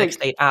I think next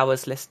 8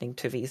 hours listening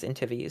to these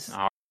interviews.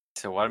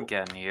 So what I'm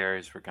getting here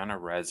is we're gonna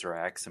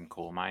resurrect some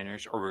coal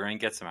miners, or we're gonna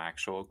get some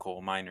actual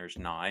coal miners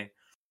now.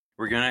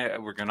 We're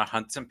gonna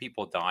hunt some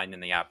people down in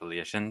the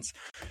Appalachians,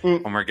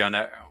 and we're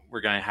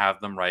gonna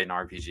have them write an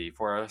RPG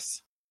for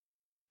us.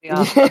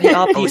 Yeah, the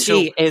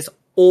RPG is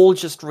all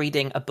just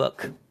reading a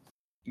book.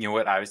 You know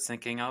what I was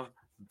thinking of?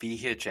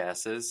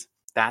 VHSs.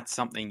 That's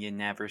something you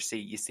never see.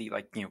 You see,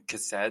 like,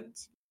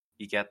 cassettes.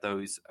 You get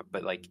those,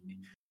 but like,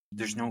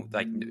 there's no,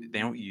 like, they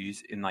don't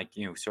use in like,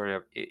 sort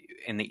of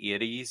in the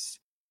 80s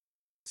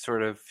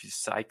sort of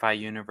sci-fi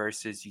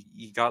universes.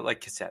 You got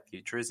like cassette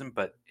futurism,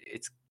 but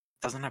it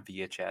doesn't have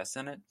VHS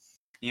in it.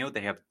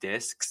 They have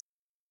discs.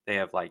 They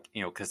have like,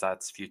 because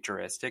that's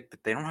futuristic,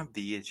 but they don't have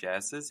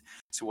VHSs.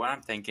 So what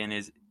I'm thinking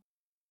is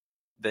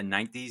the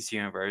 90s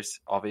universe,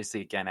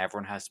 obviously, again,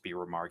 everyone has to be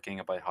remarking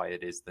about how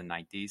it is the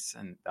 90s,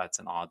 and that's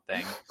an odd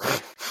thing.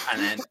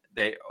 And then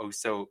they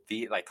also,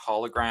 like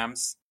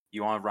holograms,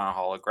 you want to run a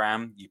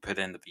hologram, you put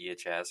in the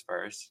VHS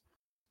first,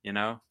 you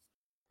know?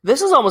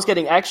 This is almost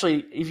getting,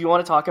 actually, if you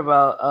want to talk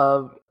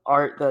about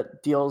art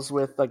that deals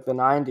with like the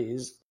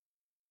 90s,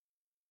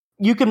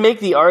 you can make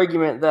the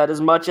argument that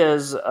as much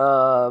as,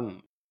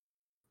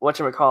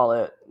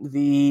 whatchamacallit,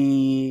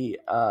 the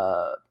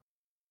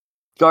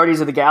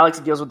Guardians of the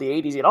Galaxy deals with the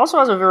 80s, it also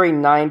has a very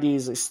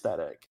 90s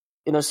aesthetic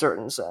in a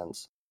certain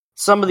sense.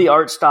 Some of the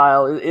art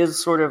style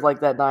is sort of like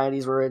that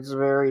 90s where it's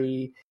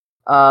very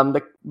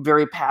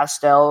very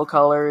pastel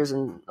colors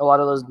and a lot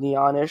of those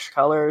neonish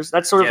colors.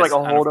 That's sort of like a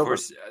holdover. Of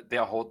course, the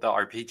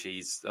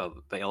RPGs,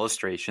 the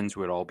illustrations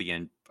would all be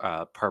in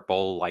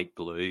purple, light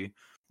blue,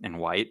 and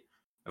white.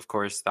 Of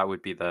course, that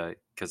would be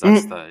because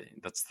that's the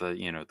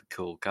the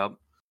cool cup.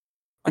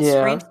 What's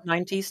strange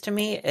 90s to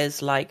me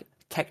is like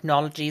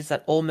technologies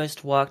that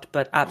almost worked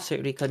but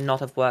absolutely could not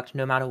have worked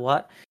no matter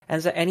what. And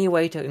is there any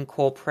way to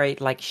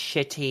incorporate like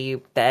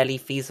shitty, barely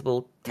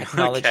feasible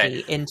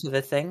technology into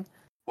the thing?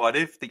 What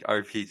if the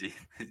RPG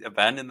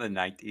abandoned the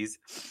 90s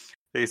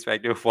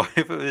perspective? What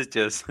if it was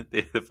just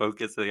the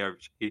focus of the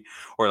RPG,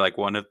 or like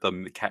one of the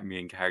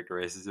main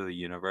characteristics of the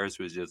universe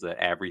was just that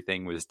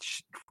everything was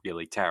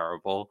really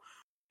terrible?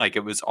 Like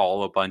it was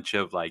all a bunch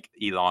of like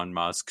Elon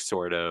Musk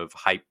sort of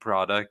hype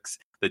products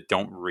that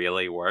don't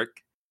really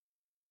work.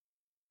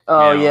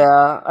 Oh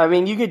yeah, I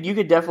mean you could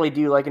definitely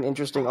do like an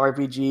interesting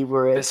RPG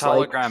where it's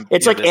like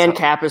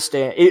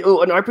Ancapistan.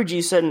 An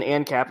RPG set in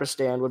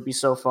Ancapistan would be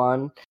so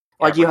fun.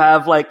 Like you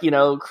have like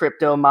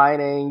crypto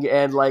mining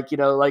and like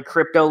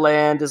crypto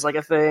land is like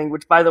a thing.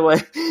 Which, by the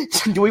way,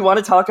 do we want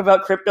to talk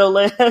about crypto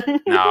land?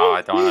 No,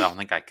 I don't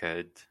think I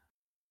could.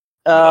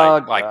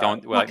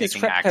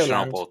 Making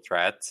actionable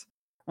threats.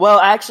 Well,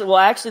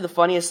 actually, the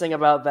funniest thing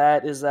about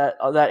that is that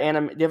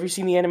have you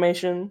seen the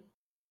animation?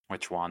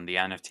 Which one? The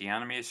NFT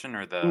animation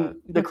or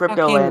the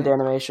crypto land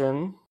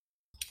animation?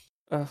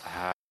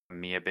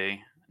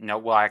 Maybe. No,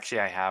 well, actually,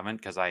 I haven't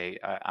because I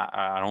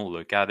don't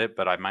look at it,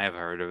 but I might have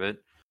heard of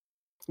it.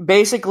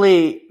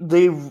 Basically,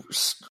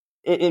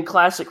 in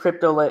classic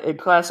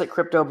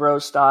crypto bro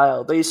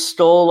style, they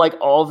stole like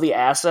all the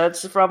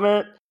assets from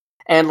it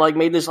and like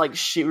made this like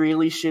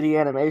really shitty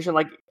animation,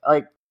 like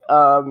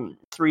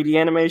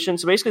 3D animation.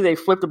 So basically, they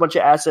flipped a bunch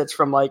of assets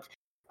from like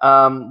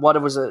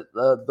what was it?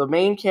 The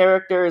main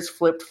character is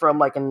flipped from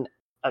like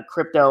a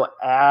crypto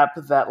app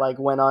that like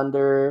went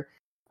under.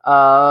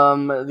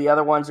 The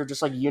other ones are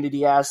just like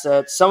Unity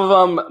assets.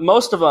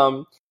 Most of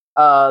them.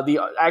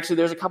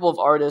 There's a couple of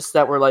artists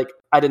that were like,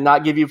 I did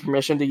not give you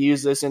permission to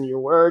use this in your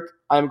work.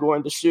 I'm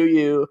going to sue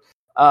you.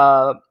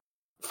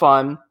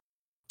 Fun.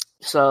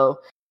 So,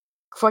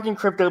 fucking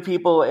crypto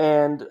people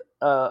and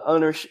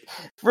ownership.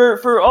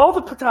 For all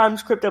the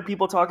times crypto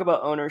people talk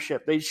about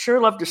ownership, they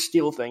sure love to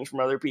steal things from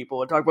other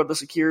people and talk about the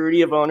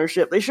security of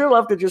ownership. They sure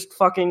love to just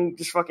fucking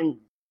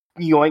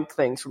yoink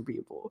things from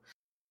people,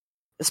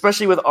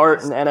 especially with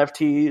art and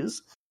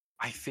NFTs.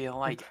 I feel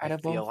like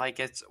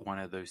it's one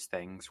of those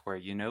things where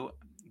do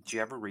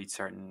you ever read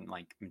certain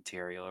like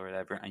material or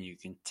whatever, and you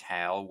can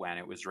tell when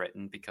it was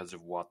written because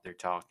of what they're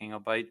talking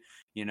about?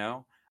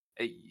 You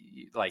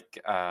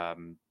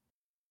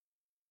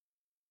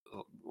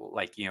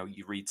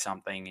read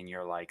something and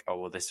you're like, oh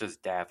well, this was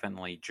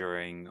definitely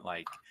during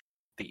like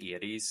the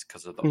 80s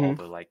because of all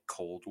the like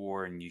Cold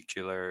War and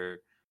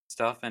nuclear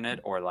stuff in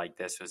it, or like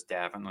this was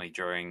definitely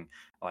during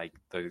like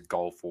the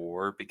Gulf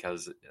War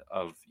because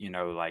of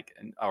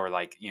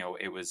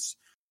it was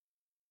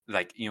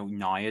like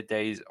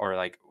nowadays, or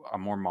like a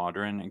more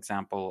modern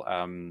example,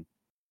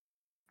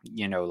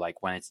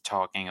 like when it's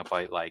talking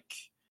about like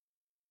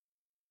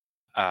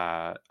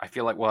I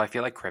feel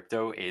like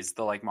crypto is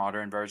the like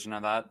modern version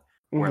of that,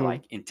 where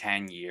like in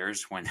 10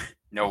 years when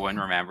no one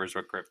remembers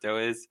what crypto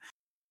is,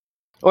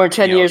 or in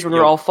 10 years when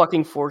we're all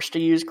fucking forced to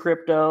use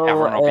crypto,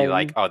 everyone will be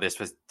like, oh, this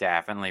was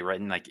definitely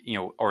written like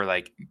or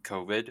like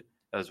COVID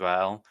as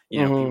well.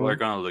 People are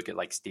going to look at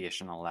like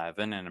Station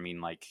 11, and I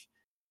mean like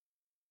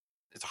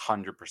it's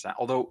 100%.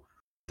 Although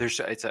it's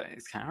kind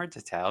of hard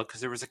to tell because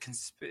there was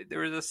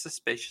a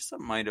suspicious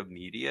amount of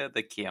media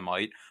that came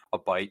out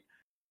about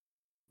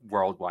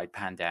worldwide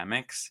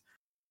pandemics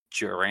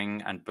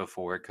during and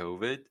before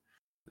COVID.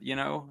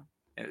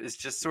 It was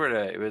just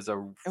it was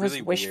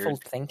wishful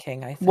weird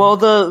thinking, I think. Well,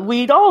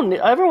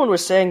 everyone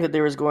was saying that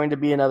there was going to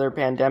be another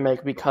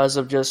pandemic because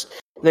of just,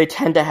 they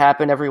tend to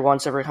happen every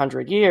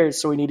 100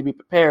 years, so we need to be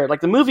prepared.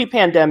 Like the movie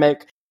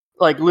Pandemic,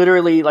 like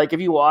literally, like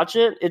if you watch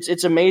it,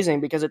 it's amazing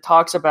because it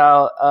talks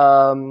about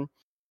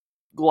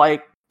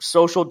like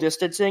social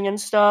distancing and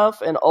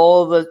stuff and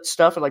all the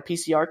stuff and like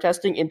PCR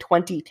testing in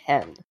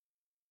 2010.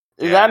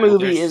 Yeah, that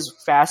movie is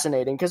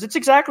fascinating because it's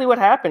exactly what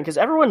happened, because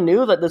everyone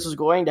knew that this was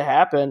going to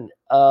happen,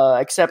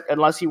 except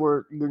unless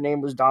your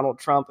name was Donald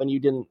Trump and you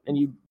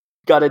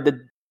gutted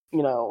the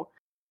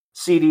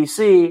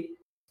CDC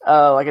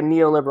like a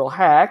neoliberal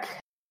hack.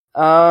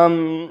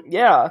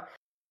 Yeah,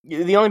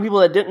 the only people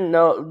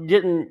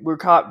that were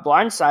caught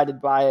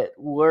blindsided by it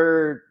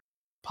were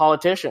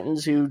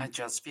politicians who I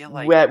just feel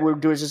like were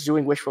just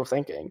doing wishful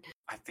thinking.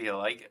 I feel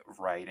like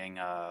writing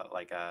a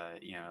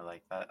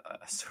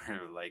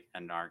sort of like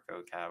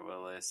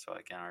anarcho-capitalist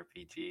fucking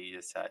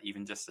RPG,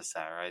 even just to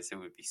satirize it,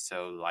 would be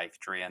so life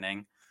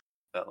draining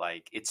that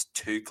like it's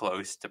too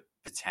close to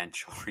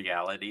potential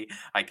reality.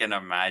 I can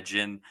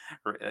imagine,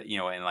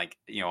 in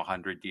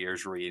 100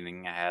 years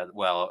reading ahead.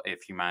 Well,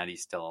 if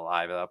humanity's still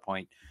alive at that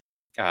point,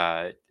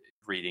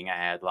 reading a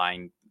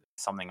headline,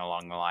 something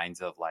along the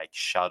lines of like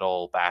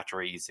shuttle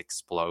batteries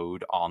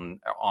explode on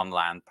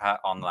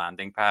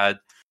landing pad.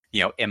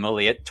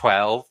 Immolate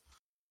 12,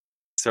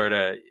 sort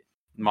of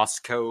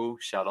Moscow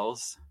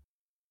shuttles,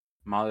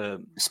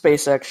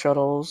 SpaceX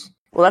shuttles.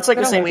 Well, that's like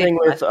the same thing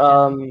with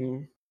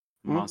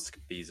Musk,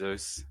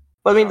 Bezos.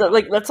 Well, I mean,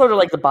 that's sort of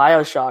like the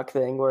BioShock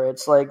thing, where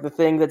it's like the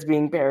thing that's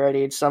being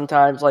parodied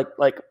sometimes. Like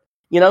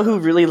who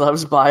really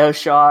loves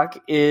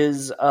BioShock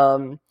is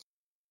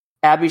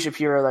Abby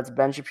Shapiro. That's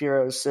Ben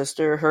Shapiro's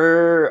sister.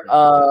 Her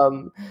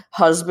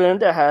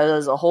husband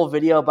has a whole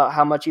video about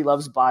how much he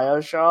loves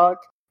BioShock,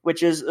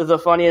 which is the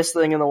funniest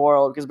thing in the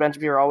world, because Ben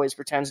Shapiro always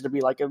pretends to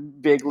be like a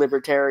big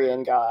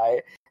libertarian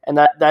guy, and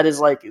that is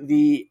like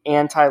the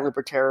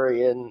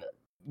anti-libertarian,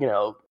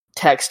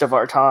 text of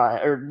our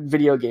time, or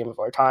video game of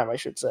our time, I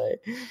should say.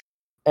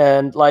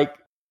 And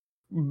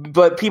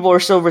but people are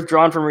so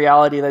withdrawn from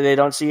reality that they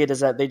don't see it as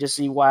that. They just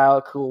see,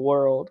 wow, cool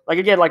world. Like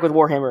again, like with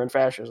Warhammer and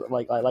fascism,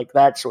 like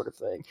that sort of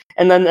thing.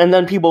 And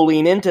then people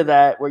lean into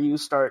that, where it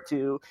starts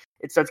to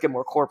get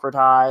more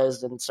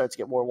corporatized and starts to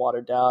get more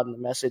watered down, and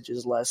the message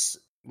is less,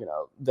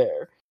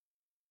 there.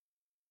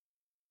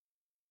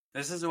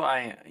 This is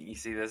why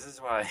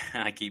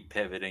I keep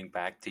pivoting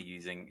back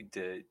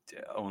to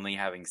only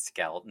having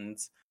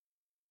skeletons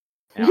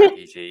in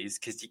RPGs,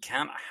 because you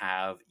can't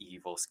have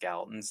evil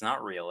skeletons.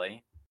 Not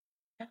really.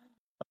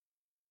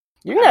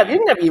 You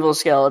can have evil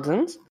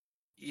skeletons.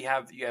 You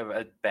have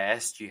at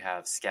best you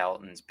have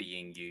skeletons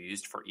being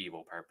used for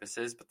evil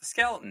purposes, but the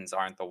skeletons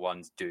aren't the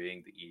ones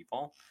doing the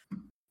evil.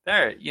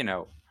 They're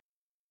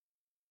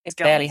they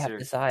barely have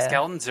desire.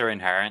 Skeletons are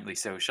inherently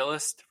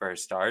socialist for a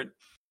start.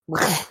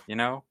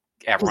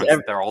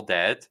 They're all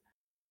dead.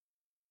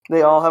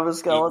 They all have a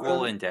skeleton.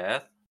 Equal in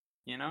death.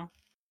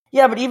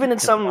 Yeah, but even in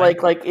some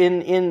like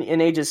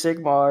in Age of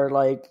Sigmar,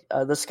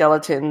 the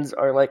skeletons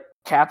are like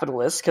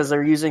capitalists because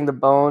they're using the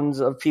bones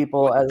of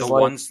people as the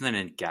ones that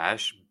in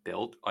Gash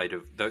built out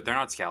of. They're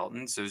not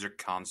skeletons; those are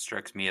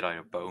constructs made out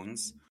of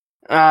bones.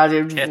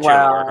 Dude,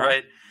 wow. Word,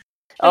 right?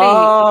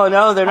 Oh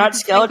no, they're not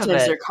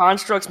skeletons; they're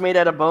constructs made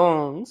out of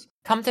bones.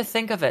 Come to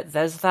think of it,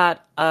 there's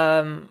that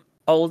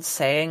old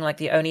saying, like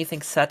the only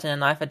thing certain in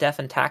life are death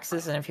and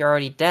taxes, and if you're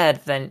already dead,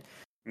 then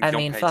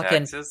fucking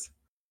taxes.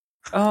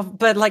 Oh,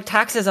 but like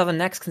taxes are the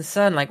next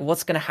concern. Like,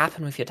 what's going to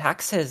happen with your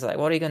taxes? Like,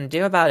 what are you going to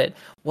do about it?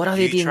 What are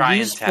they being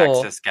used for? You try and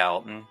tax a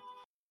skeleton.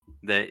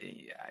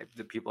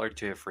 The people are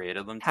too afraid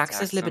of them.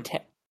 Taxes,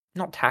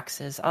 not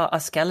taxes. Are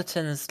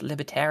skeletons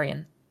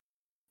libertarian?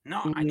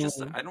 No, I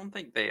don't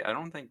think they.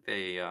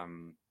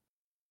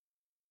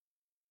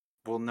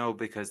 Well, no,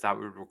 because that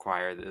would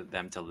require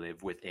them to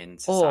live within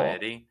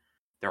society.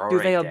 They're already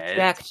dead. Do they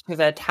object to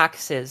their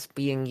taxes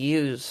being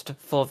used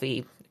for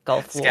the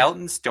Gulf War?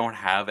 Skeletons don't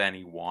have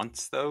any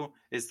wants, though,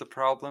 is the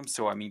problem.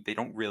 So, I mean, they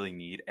don't really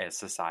need a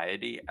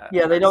society.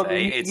 Yeah, they don't.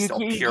 It's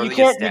purely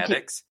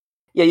aesthetics.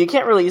 You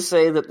can't really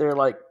say that they're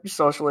like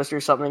socialist or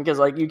something, because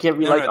like you can't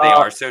be they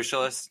are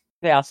socialist.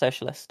 They are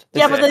socialist.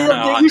 Yeah,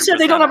 but you said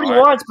they don't have any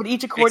wants, but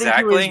each according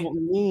to his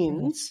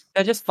means.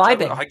 They're just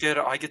vibing.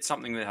 I get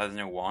something that has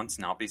no wants,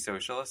 not be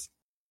socialist.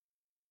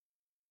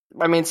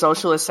 I mean,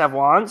 socialists have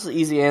wants.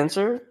 Easy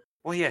answer.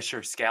 Well, yeah,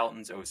 sure.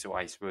 Skeletons also,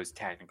 I suppose,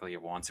 technically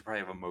have wants. They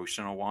probably have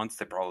emotional wants.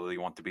 They probably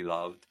want to be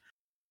loved.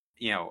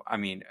 I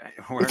mean,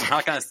 we're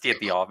not going to state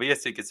the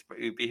obvious.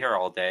 We'd be here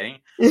all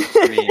day.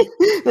 I mean,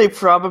 they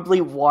probably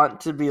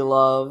want to be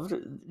loved.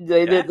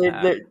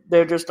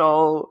 They're just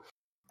all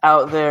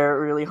out there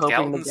really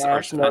hoping the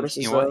Gash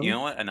notices them. You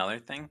know what? Another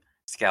thing,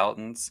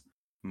 skeletons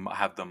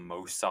have the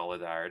most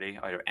solidarity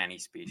out of any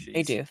species.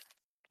 They do.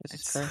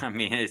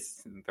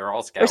 They're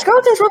all skeletons. Are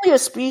skeletons really a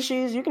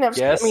species? You can have.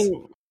 Yes.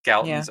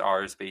 Skeletons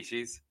are a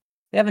species.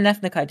 They have an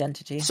ethnic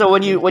identity. So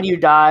when you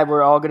die,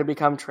 we're all going to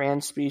become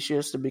trans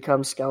species to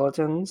become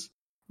skeletons.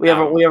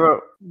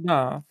 No,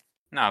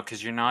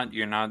 because you're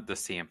not the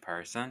same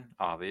person.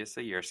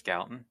 Obviously, you're a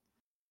skeleton.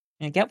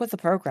 Yeah, get with the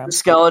program. The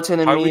skeleton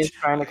in me is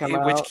trying to come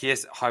out. In which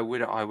case, I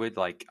would I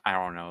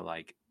don't know,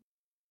 like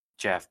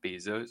Jeff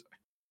Bezos. Is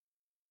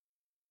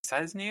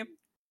that his name?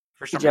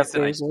 For some Jeff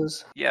reason,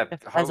 Bezos.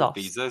 How about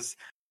Bezos?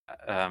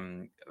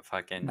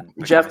 Fucking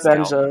Jeff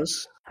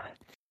Bezos.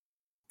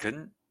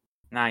 Couldn't?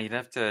 Nah, you'd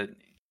have to.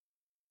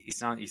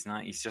 He's not. He's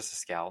just a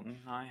skeleton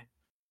now.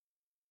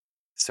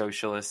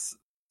 Socialist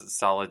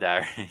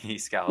solidarity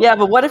skeleton. Yeah,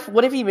 but what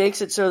if he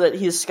makes it so that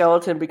his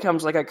skeleton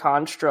becomes like a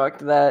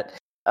construct that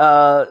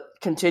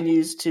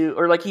continues to,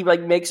 or like he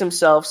like makes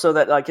himself so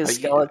that like his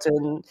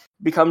skeleton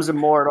becomes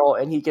immortal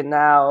and he can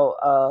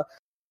now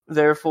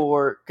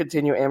therefore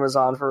continue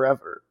Amazon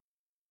forever.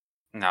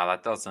 No,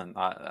 that doesn't.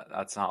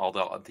 That's not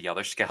all. The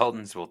other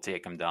skeletons will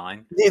take him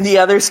down. The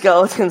other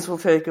skeletons will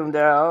take him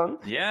down.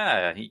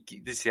 Yeah,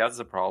 see, that's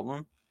the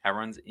problem.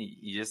 Everyone's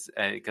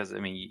because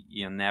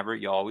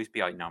you'll always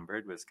be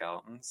outnumbered with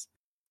skeletons.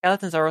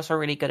 Skeletons are also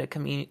really good at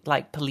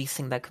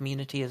policing their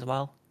community as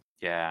well.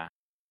 Yeah,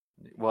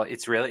 well,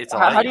 it's a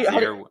lot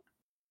easier.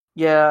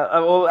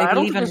 Well, I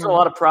don't think there's a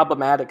lot of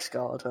problematic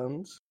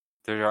skeletons.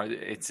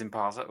 It's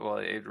impossible. Well,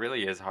 it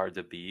really is hard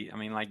to beat. I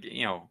mean,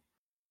 no,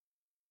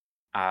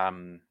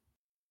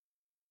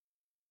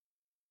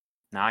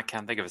 I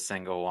can't think of a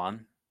single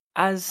one.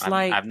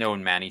 I've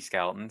known many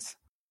skeletons.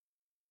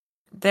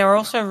 They're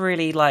also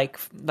really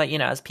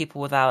as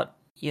people without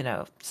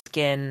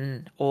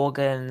skin,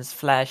 organs,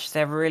 flesh.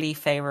 They're really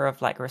favor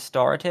of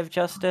restorative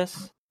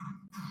justice.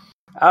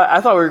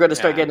 I thought we were going to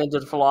start getting into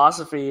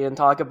philosophy and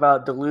talk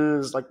about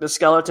Deleuze, like the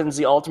skeleton's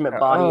the ultimate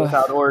body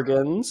without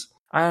organs.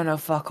 I don't know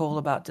fuck all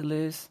about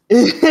Deleuze.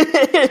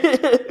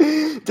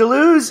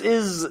 Deleuze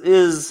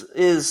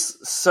is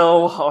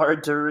so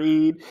hard to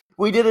read.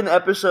 We did an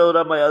episode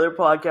on my other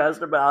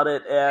podcast about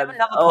it, and you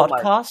have another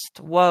podcast?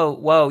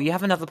 Whoa! You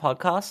have another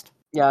podcast?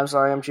 Yeah, I'm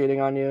sorry, I'm cheating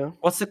on you.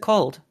 What's it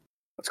called?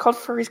 It's called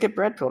Furries Get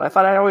Bread Pilled. I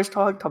thought I always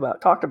talked about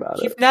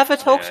it. You've never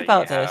talked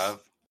about this.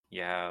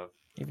 Yeah.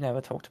 You've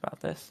never talked about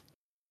this.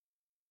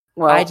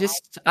 Well, I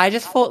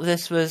just thought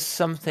this was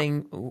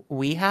something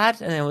we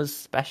had, and it was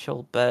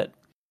special, but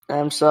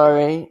I'm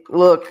sorry.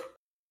 Look,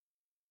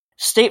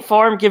 State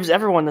Farm gives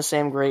everyone the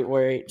same great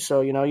weight,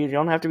 so you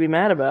don't have to be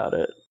mad about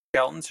it.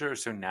 Skeletons are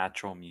so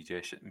natural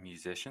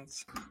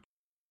musicians.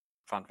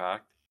 Fun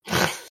fact.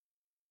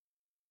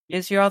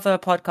 Is your other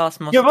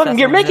podcast more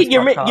you're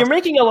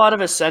making a lot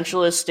of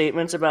essentialist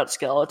statements about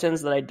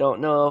skeletons that I don't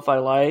know if I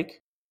like.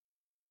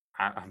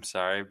 I'm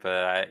sorry,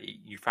 but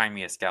you find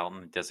me a skeleton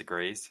that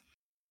disagrees.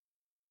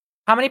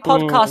 How many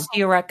podcasts do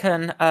you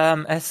reckon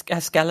a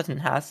skeleton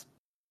has?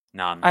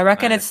 None. I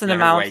reckon it's an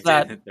amount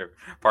that they're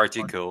far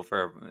too cool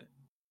for.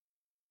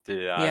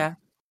 Yeah.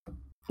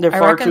 They're I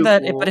far reckon too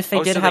that, cool. but if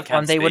they did have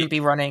one, they wouldn't be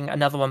running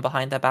another one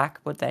behind their back,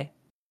 would they?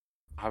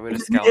 How would a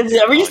skeleton?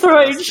 Are you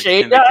throwing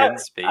shade?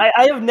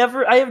 I have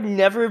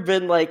never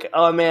been like,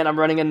 oh man, I'm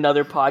running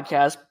another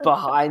podcast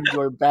behind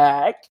your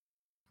back.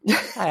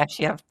 I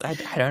actually have. I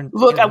don't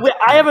look.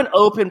 I have an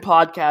open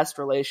podcast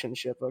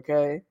relationship.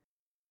 Okay.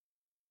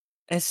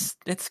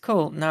 It's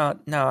cool. No.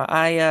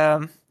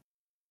 I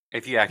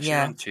If you actually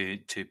run two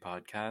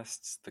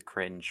podcasts, the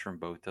cringe from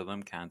both of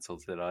them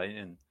cancels it out,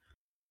 and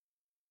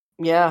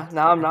yeah,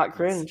 now I'm not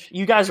cringe.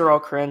 You guys are all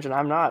cringe, and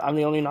I'm not. I'm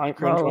the only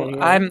non-cringe one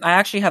here. I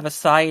actually have a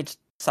side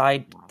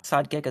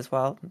gig as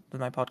well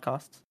with my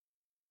podcasts.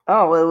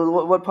 Oh,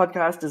 well, what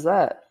podcast is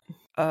that?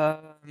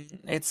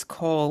 It's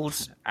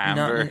called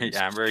Amber.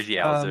 Amber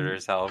yells at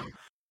herself.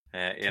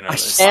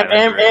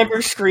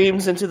 Amber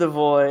screams into the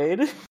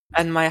void,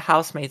 and my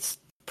housemates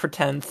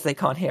pretend they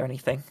can't hear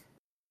anything.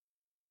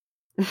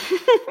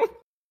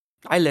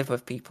 I live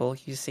with people,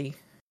 you see.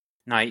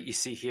 Now, you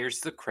see, here's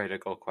the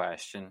critical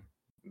question,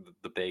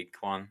 the big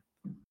one: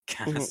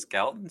 can a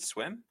skeleton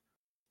swim?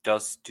 Do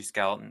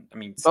skeletons? I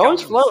mean,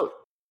 bones float.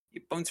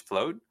 Bones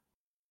float,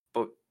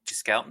 but do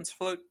skeletons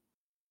float?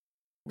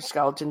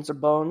 Skeletons are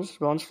bones.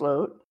 Bones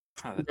float.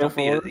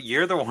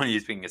 You're the one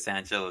who's being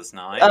essentialist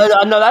now.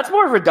 No, that's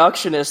more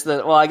reductionist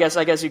than. Well, I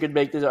guess you could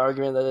make the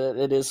argument that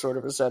it is sort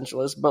of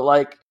essentialist, but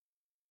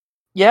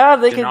yeah,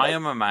 they can. I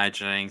am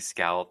imagining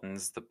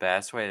skeletons. The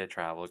best way to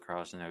travel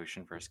across an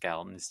ocean for a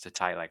skeleton is to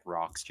tie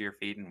rocks to your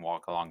feet and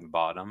walk along the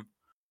bottom.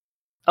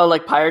 Oh,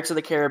 like Pirates of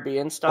the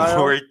Caribbean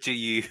style? Or do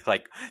you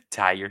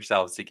tie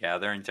yourselves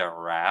together into a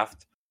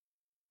raft?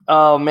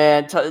 Oh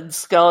man,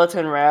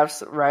 skeleton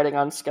rafts riding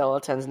on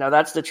skeletons. Now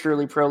that's the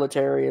truly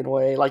proletarian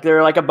way.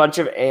 There are a bunch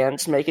of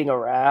ants making a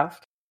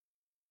raft.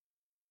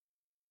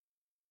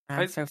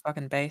 I'm so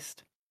fucking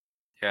based.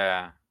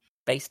 Yeah.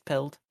 Based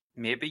pilled.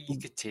 Maybe you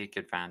could take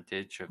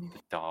advantage of the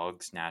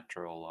dog's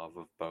natural love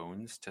of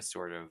bones to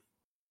sort of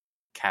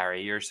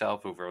carry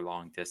yourself over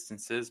long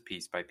distances,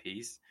 piece by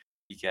piece.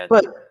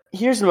 But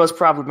here's the most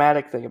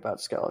problematic thing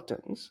about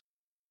skeletons.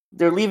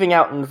 They're leaving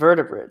out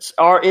invertebrates.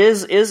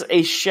 Is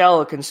a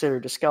shell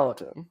considered a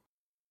skeleton?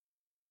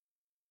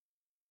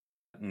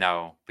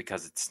 No,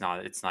 because it's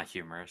not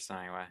humorous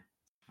anyway.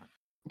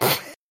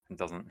 It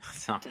doesn't.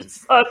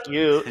 Fuck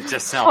you. It's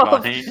just not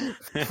funny.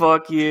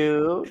 Fuck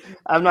you.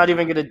 I'm not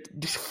even gonna.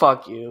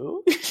 Fuck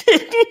you.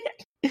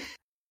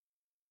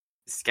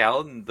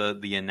 Skeleton.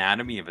 The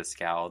anatomy of a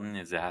skeleton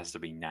is it has to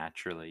be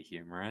naturally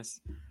humorous,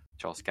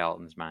 which all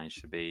skeletons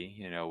manage to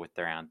be. With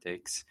their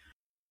antics,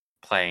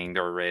 playing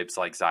their ribs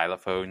like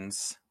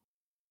xylophones.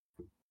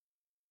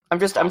 I'm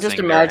just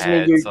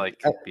imagining you're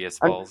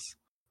baseballs.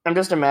 I'm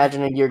just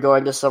imagining you're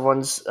going to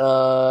someone's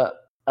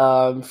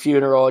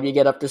funeral and you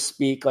get up to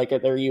speak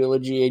at their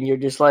eulogy and you're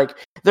just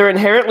they're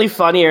inherently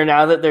funnier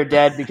now that they're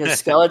dead because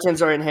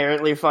skeletons are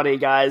inherently funny,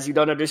 guys. You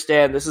don't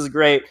understand. This is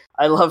great.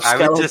 I love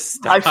skeletons.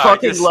 I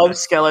fucking love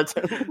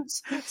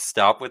skeletons.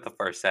 Stop with the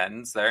first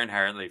sentence. They're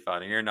inherently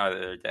funnier now that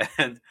they're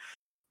dead.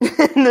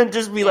 and then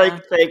just be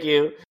like, "Thank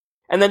you,"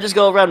 and then just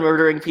go around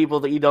murdering people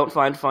that you don't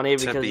find funny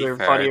because they're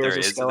funnier as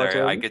a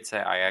skeleton.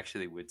 I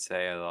actually would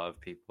say a lot of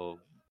people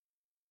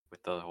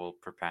with the whole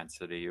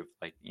propensity of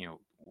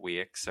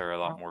wakes are a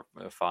lot more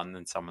fun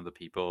than some of the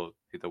people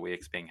who the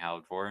wake's being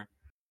held for.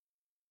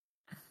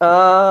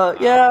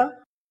 Yeah.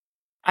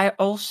 I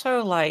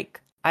also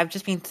I've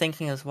just been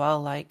thinking as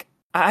well,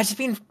 I've just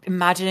been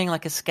imagining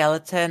a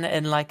skeleton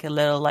in a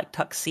little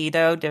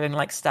tuxedo doing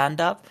stand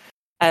up,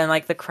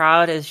 and the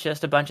crowd is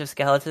just a bunch of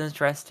skeletons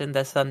dressed in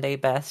their Sunday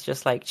best,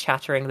 just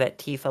chattering their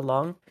teeth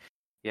along.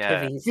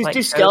 Yeah.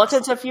 Do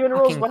skeletons have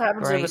funerals? What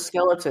happens if a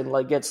skeleton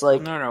gets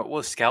No.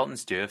 Well,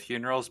 skeletons do have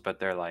funerals, but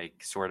they're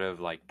sort of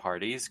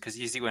parties. Because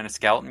you see, when a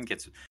skeleton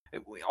gets,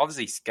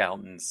 obviously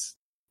skeletons,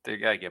 they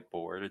gotta get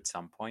bored at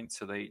some point,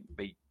 so they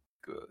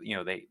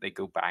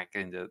go back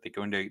into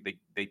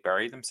they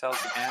bury themselves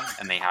again,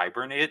 and they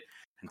hibernate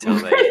until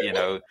they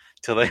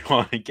till they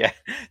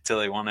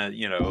want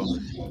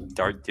to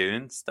start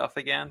doing stuff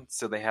again.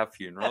 So they have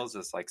funerals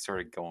as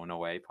sort of going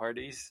away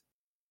parties.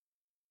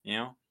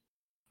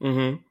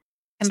 Mm-hmm.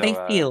 And so, they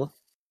feel.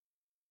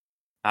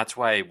 That's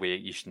why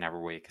you should never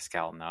wake a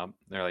skeleton up.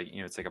 They're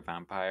it's like a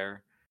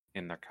vampire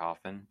in their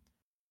coffin,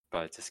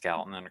 but it's a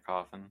skeleton in a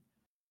coffin.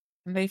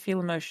 And they feel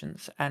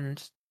emotions,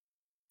 and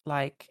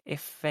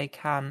if they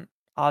can,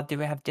 do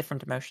they have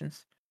different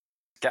emotions?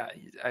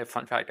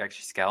 Fun fact,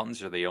 actually,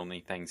 skeletons are the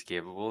only things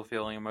capable of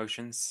feeling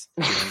emotions.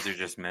 Humans are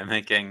just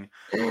mimicking.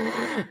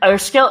 Our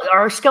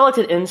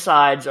skeleton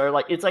insides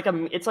are it's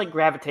like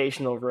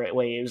gravitational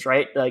waves,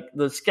 right?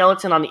 The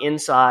skeleton on the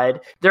inside,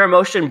 their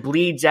emotion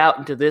bleeds out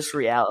into this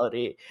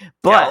reality,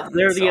 but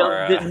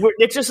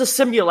it's just a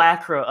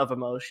simulacra of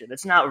emotion.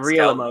 It's not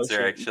real emotion.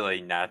 They're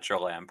actually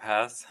natural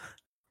empaths.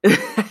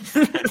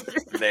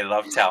 They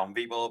love telling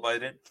people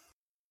about it.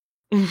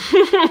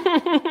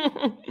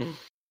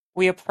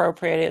 We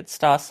appropriated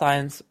star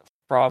signs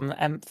from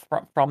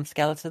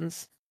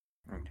skeletons.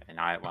 Okay,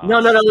 no.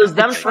 It was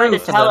them trying to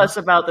tell us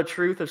about the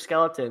truth of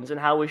skeletons and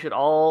how we should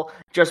all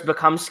just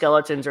become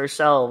skeletons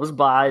ourselves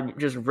by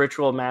just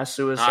ritual mass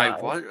suicide.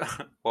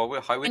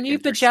 Can you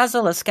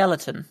bejazzle a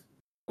skeleton?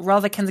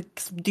 Rather,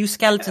 do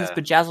skeletons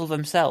bejazzle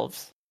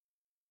themselves?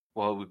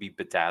 Well, it would be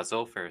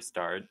bedazzle for a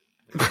start.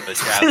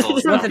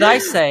 Bejazzle. What did I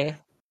say?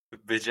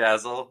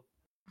 Bejazzle.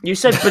 You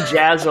said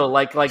bejazzle,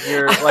 like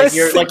you're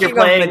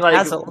playing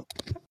like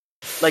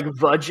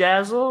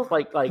vajazzle,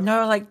 like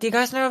no, do you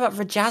guys know about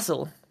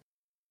vajazzle?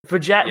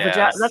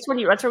 Yes. That's when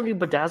you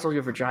bedazzle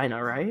your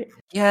vagina, right?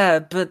 Yeah,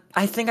 but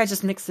I think I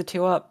just mixed the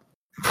two up.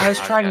 I was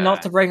trying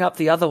not to bring up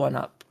the other one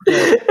up.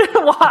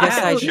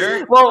 Why?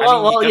 Sure.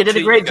 Well, you did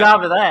a great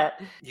job of that.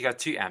 You got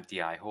two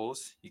empty eye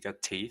holes. You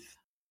got teeth.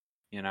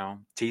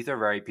 Teeth are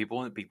very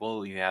people who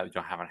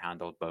haven't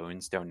handled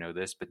bones don't know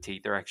this, but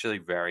teeth are actually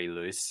very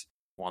loose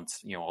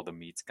once all the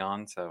meat's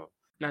gone. So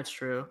that's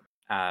true.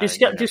 Do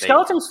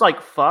skeletons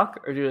fuck,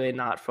 or do they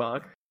not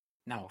fuck?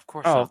 No, of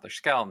course not. They're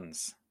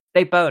skeletons.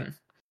 They bone.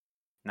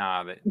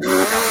 Nah, but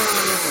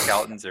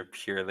skeletons are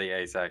purely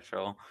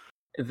asexual.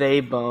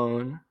 They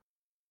bone.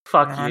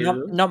 Fuck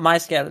you. Not my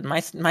skeleton.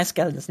 My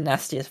skeleton's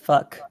nasty as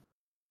fuck.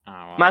 Oh,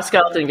 well, my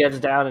skeleton gets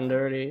down and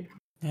dirty.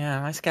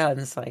 Yeah, my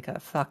skeleton's like a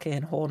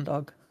fucking horn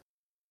dog.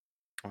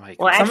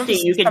 Well,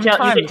 actually, you can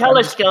tell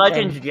a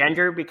skeleton's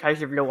gender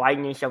because of the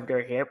wideness of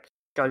their hips.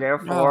 So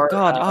therefore, oh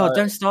god!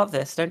 Don't start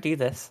this! Don't do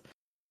this!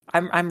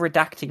 I'm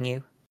redacting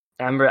you.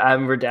 I'm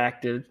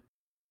redacted.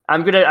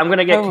 I'm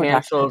gonna get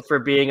canceled for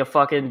being a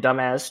fucking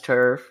dumbass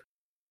turf.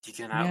 You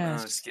can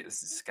have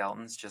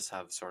skeletons just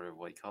have sort of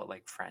what you call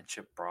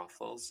friendship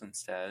brothels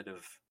instead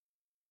of,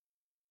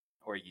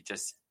 or you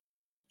just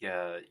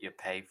you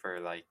pay for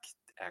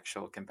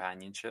actual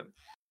companionship.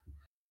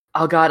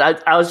 Oh god,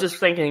 I was just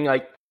thinking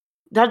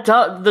that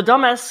the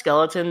dumbass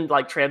skeleton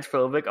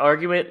transphobic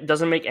argument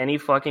doesn't make any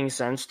fucking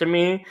sense to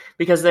me,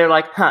 because they're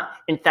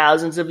in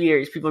thousands of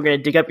years people are gonna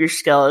dig up your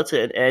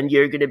skeleton and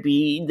they're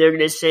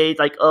gonna say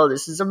oh,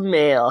 this is a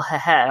male,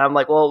 haha. I'm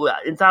well,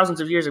 in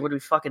thousands of years I'm gonna be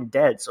fucking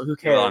dead, so who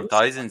cares? Well, in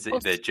thousands,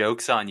 the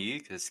joke's on you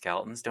because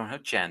skeletons don't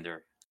have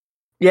gender.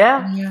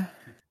 Yeah.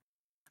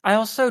 I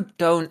also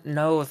don't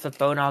know if the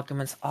bone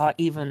arguments are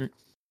even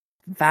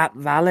that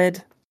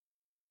valid.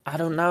 I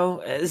don't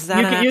know. Is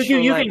that you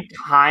can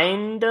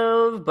kind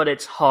of, but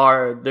it's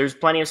hard. There's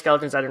plenty of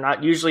skeletons that are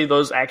not. Usually,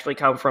 those actually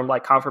come from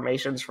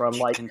confirmations from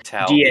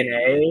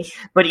DNA.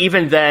 But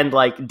even then,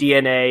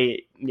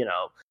 DNA,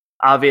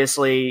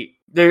 obviously,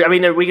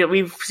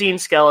 we've seen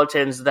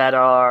skeletons that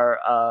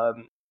are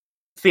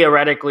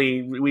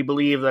theoretically, we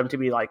believe them to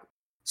be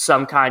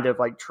some kind of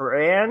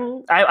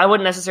trans. I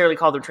wouldn't necessarily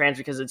call them trans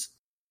because it's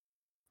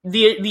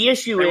the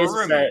issue is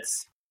that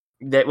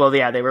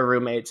they were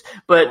roommates,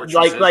 but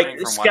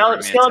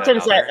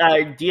skeletons that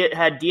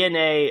had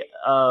DNA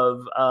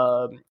of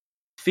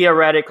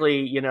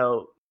theoretically,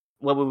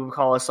 what we would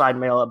call a side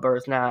male at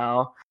birth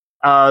now,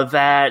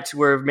 that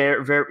were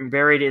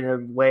buried in a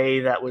way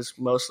that was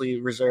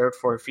mostly reserved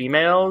for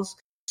females.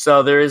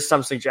 So there is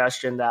some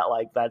suggestion that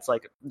that's an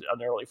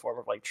early form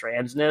of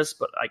transness,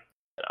 but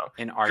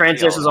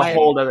Trans is a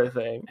whole other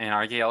thing. In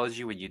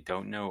archaeology, when you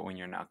don't know it, when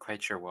you're not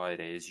quite sure what it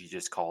is, you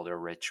just call it a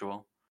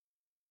ritual.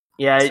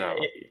 Yeah, so,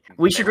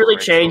 we should really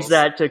change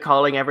that to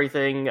calling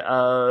everything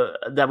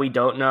that we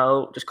don't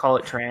know, just call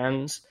it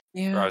trans.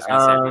 Yeah, I was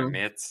gonna say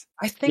roommates.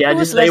 I think it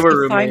was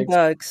Leslie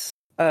Feinberg's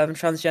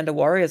Transgender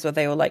Warriors, where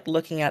they were like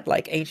looking at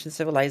like ancient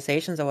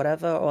civilizations or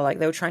whatever, or like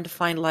they were trying to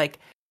find like,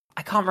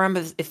 I can't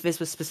remember if this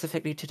was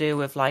specifically to do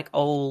with like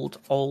old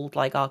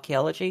like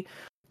archaeology,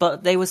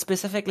 but they were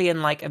specifically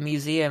in like a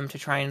museum to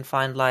try and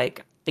find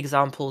like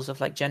examples of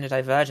like gender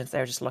divergence. They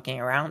were just looking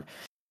around.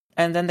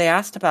 And then they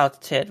asked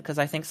about it because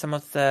I think some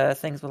of the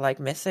things were like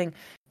missing.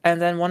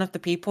 And then one of the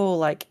people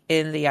like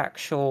in the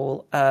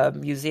actual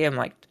museum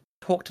like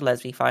talked to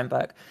Leslie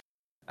Feinberg,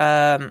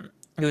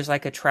 who was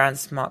like a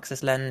trans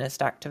Marxist-Leninist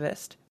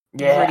activist.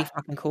 Yeah, really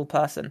fucking cool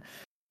person.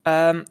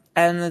 And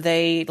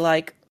they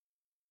like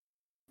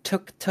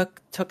took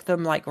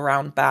them like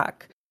around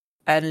back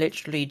and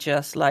literally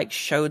just like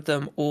showed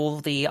them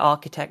all the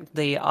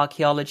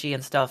archaeology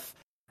and stuff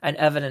and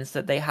evidence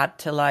that they had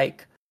to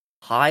like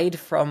hide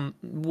from,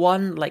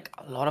 one, like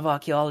a lot of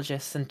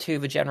archaeologists, and two,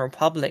 the general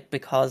public,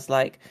 because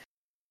like,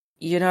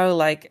 you know,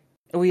 like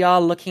we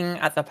are looking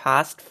at the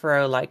past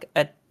for like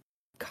a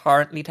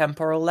currently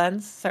temporal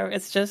lens, so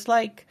it's just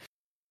like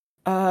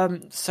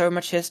so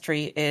much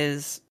history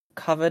is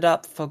covered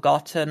up,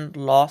 forgotten,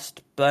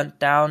 lost, burnt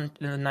down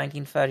in the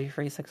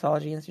 1933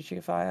 Sexology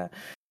Institute fire.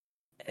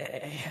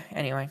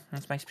 Anyway,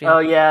 that's my spiel. Oh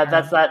yeah,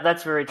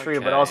 that's very true.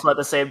 Okay. But also at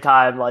the same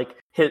time, like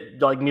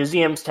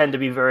museums tend to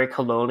be very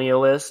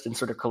colonialist and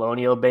sort of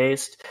colonial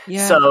based.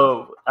 Yeah.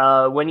 So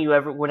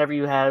whenever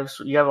you have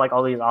like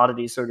all these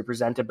oddities sort of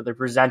presented, but they're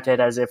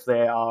presented as if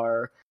they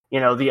are, you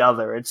know, the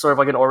other. It's sort of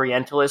like an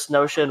Orientalist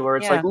notion where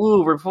it's like,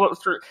 ooh, we're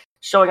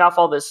showing off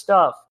all this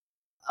stuff.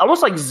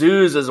 Almost like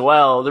zoos as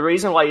well. The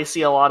reason why you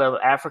see a lot of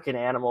African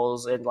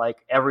animals in like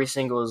every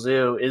single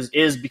zoo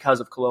is because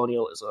of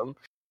colonialism.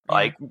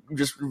 Like,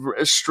 just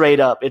straight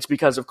up, it's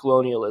because of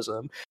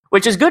colonialism,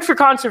 which is good for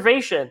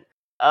conservation,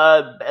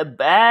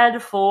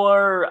 bad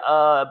for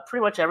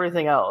pretty much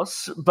everything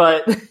else.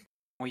 But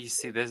well, you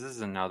see, this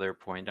is another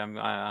point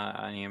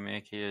I need to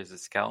make here: is that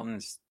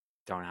skeletons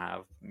don't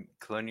have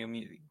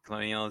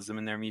colonialism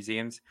in their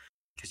museums,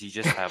 because you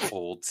just have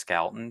old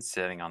skeletons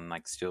sitting on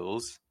like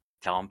stools,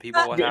 telling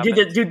people what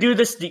happened. Do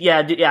this? Yeah.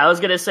 I was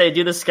gonna say,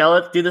 do the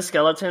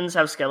skeletons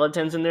have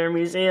skeletons in their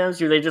museums?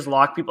 Do they just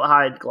lock people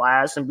behind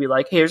glass and be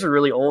like, "Hey, here's a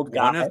really old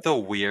guy"? One of the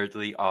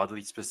weirdly,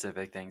 oddly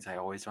specific things I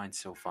always find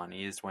so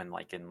funny is when,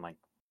 like, in like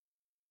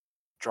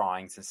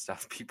drawings and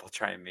stuff, people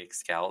try and make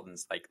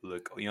skeletons like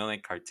look, you know,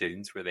 like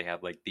cartoons where they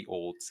have like the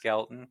old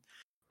skeleton,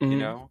 you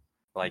know,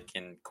 like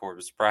in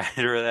Corpse Bride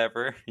or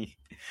whatever.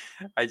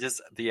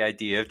 The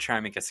idea of trying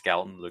to make a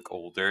skeleton look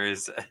older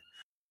is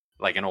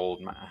like an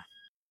old man.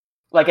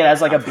 Like it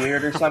has like a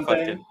beard or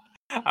something?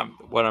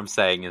 What I'm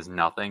saying is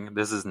nothing.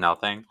 This is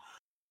nothing.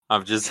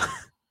 I'm just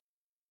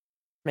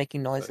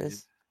making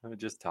noises. I'm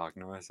just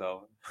talking to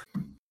myself.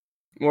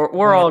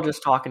 We're all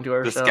just talking to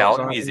ourselves. The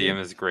Skeleton Museum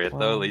is great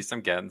though. At least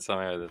I'm getting some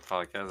out of this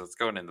podcast. It's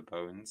going in the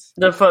bones.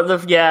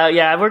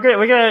 Yeah. We're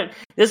gonna.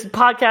 This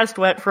podcast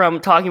went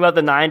from talking about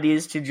the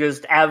 '90s to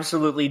just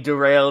absolutely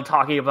derailed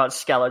talking about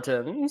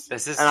skeletons.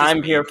 This is, and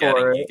I'm here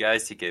for you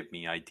guys to give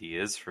me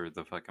ideas for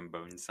the fucking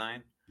bone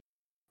sign.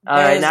 Do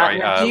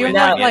you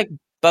want like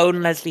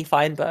Bone Leslie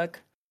Feinberg?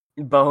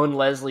 Bone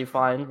Leslie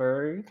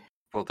Feinberg.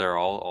 Well, they're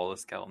all the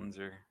skeletons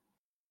are.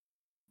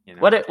 You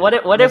know, what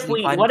if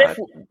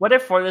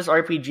for this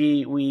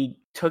RPG we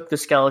took the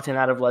skeleton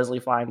out of Leslie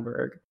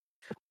Feinberg?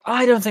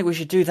 I don't think we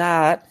should do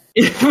that.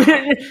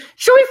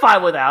 Should we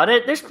fight without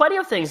it? There's plenty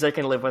of things that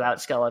can live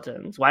without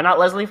skeletons. Why not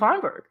Leslie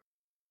Feinberg?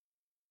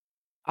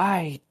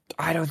 I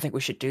don't think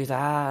we should do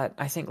that.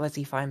 I think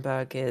Leslie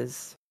Feinberg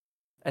is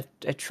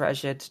a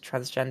treasured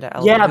transgender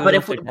element. Yeah,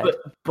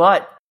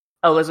 but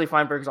Leslie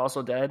Feinberg's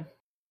also dead.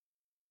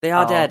 They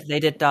are dead. They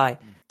did die.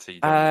 So you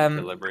don't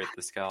deliberate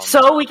the skeleton.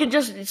 So we can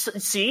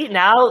just see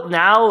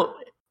now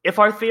if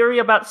our theory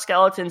about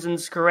skeletons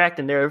is correct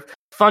and they're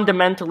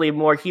fundamentally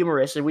more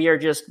humorous and we are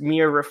just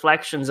mere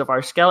reflections of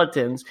our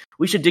skeletons,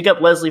 we should dig up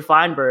Leslie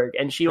Feinberg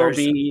and she will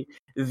be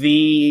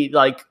the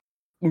like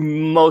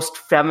most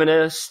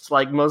feminist,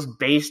 like most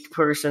based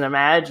person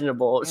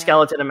imaginable,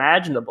 skeleton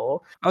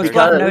imaginable. I was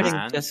noting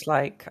just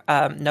like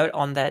note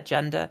on their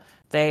gender.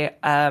 They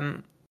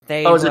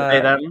is it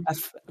they them?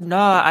 No,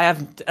 I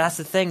have. That's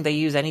the thing. They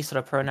use any sort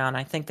of pronoun.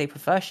 I think they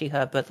prefer she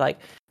her, but like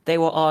they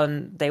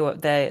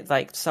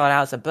like started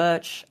out as a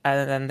birch,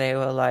 and then they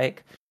were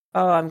like,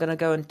 oh, I'm gonna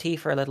go and tea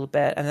for a little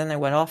bit, and then they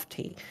went off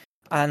tea,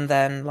 and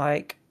then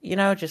like, you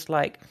know, just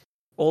like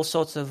all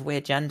sorts of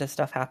weird gender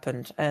stuff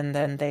happened, and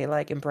then they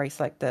like embraced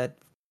like the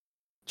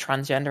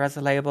transgender as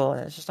a label,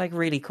 and it's just like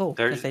really cool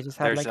because they just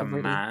have like a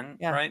really, man,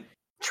 right?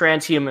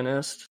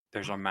 Transhumanist.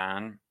 There's a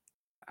man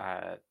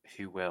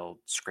who will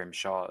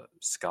scrimshaw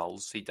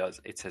skulls. He does.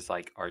 It's his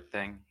like art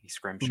thing. He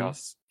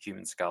scrimshaws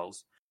human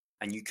skulls,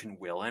 and you can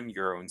will him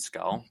your own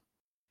skull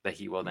that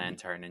he will then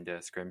turn into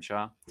a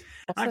scrimshaw.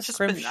 I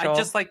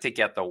just like to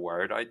get the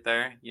word out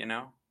there, you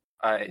know.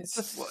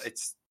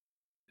 It's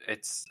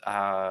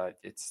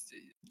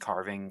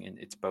carving, and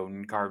it's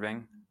bone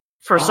carving.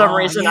 For some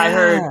reason,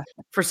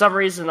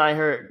 I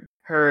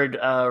heard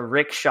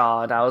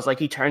rickshaw, and I was like,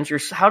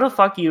 how the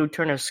fuck do you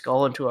turn a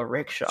skull into a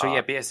rickshaw? So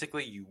yeah,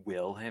 basically you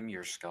will him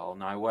your skull.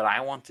 Now what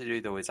I want to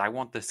do though is I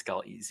want the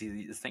skull.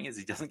 See, the thing is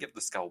he doesn't get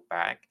the skull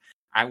back.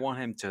 I want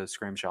him to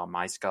scrimshaw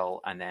my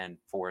skull and then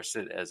force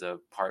it as a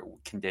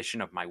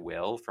condition of my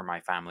will for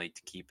my family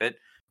to keep it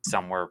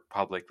somewhere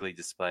publicly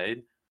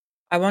displayed.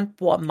 I want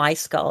my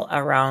skull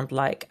around,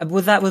 like,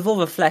 with all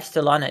the flesh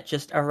still on it,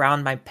 just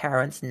around my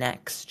parents'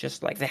 necks,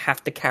 just like they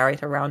have to carry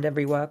it around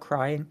everywhere,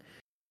 crying.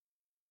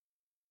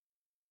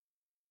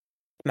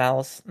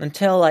 Smells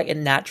until like it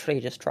naturally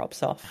just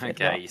drops off.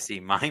 Okay, you see,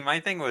 my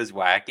thing was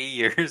wacky.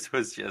 Yours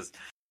was just.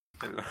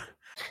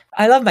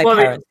 I love my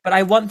parents, but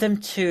I want them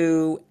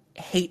to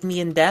hate me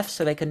in death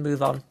so they can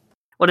move on.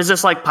 What is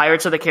this, like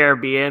Pirates of the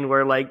Caribbean,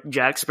 where like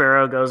Jack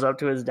Sparrow goes up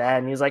to his dad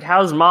and he's like,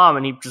 "How's mom?"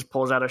 and he just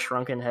pulls out a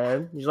shrunken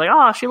head. He's like,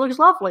 "Oh, she looks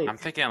lovely." I'm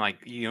thinking, like,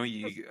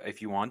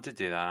 if you want to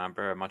do that,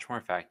 Amber, a much more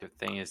effective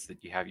thing is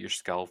that you have your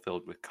skull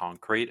filled with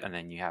concrete and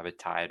then you have it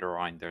tied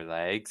around their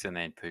legs and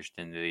then pushed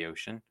into the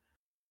ocean.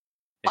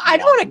 I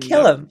don't want to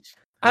kill him.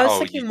 I was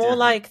thinking more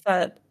like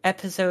that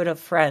episode of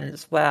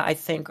Friends where I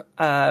think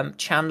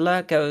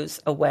Chandler goes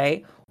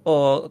away,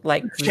 or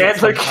like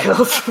Chandler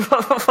kills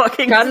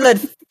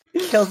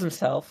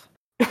himself,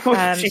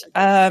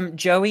 and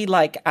Joey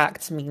like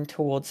acts mean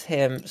towards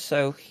him,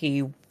 so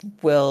he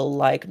will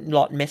like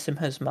not miss him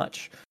as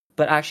much,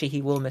 but actually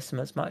he will miss him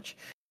as much.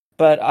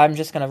 But I'm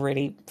just gonna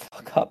really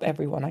fuck up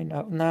everyone I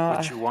know. No,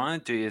 what you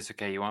want to do is,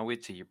 okay, you want to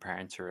wait till your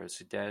parents are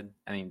also dead.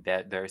 I mean,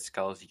 their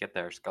skulls, you get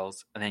their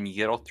skulls, and then you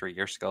get all three of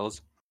your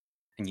skulls,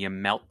 and you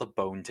melt the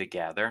bone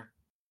together.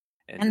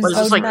 And is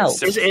this like a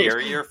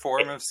superior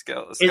form of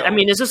skull? I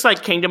mean, is this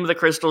like Kingdom of the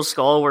Crystal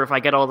Skull, where if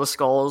I get all the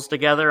skulls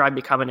together, I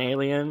become an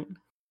alien?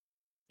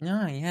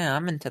 No, yeah,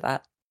 I'm into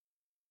that.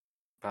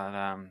 But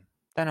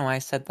don't know why I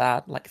said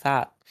that like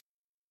that.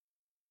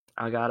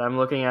 Oh god, I'm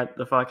looking at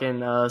the fucking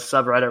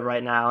subreddit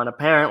right now, and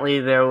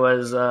apparently there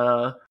was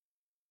the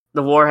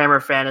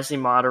Warhammer Fantasy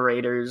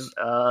moderators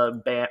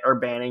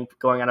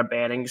going on a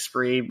banning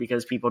spree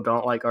because people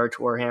don't like Arch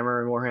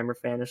Warhammer and Warhammer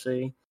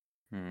Fantasy,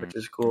 which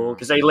is cool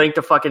because they linked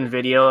a fucking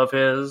video of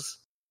his.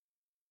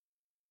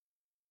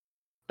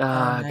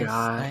 Nice, god.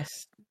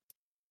 Nice.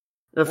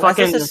 The as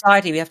a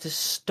society, we have to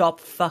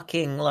stop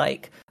fucking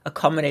like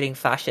accommodating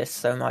fascists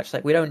so much.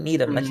 Like, we don't need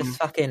them. Let's just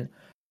fucking.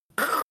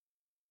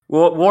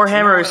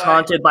 Warhammer is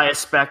haunted by a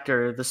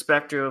specter, the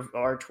specter of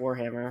Arch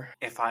Warhammer.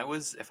 If I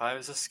was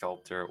a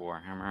sculptor at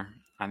Warhammer,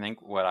 I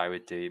think what I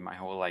would do,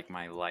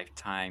 my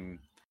lifetime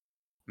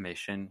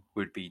mission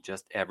would be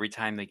just every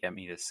time they get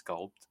me to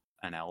sculpt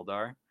an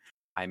Eldar,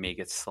 I make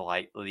it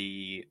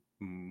slightly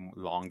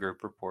longer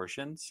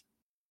proportions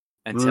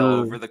until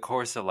over the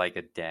course of like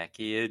a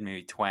decade,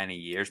 maybe 20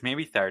 years,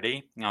 maybe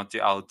 30.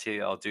 I'll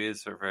do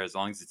this for as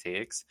long as it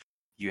takes.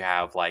 You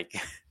have like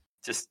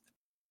just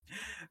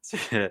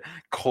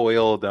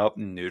coiled up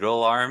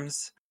noodle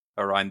arms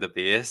around the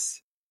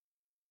base.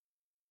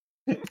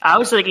 I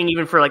was thinking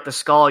even for like the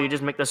skull, you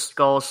just make the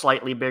skull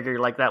slightly bigger,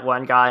 like that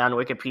one guy on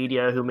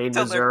Wikipedia who made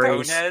Missouri.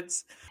 Cone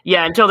heads?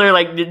 Yeah, until they're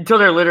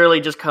literally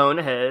just cone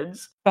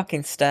heads.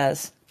 Fucking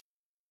stairs.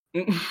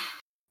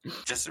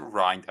 Just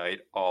round out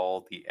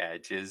all the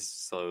edges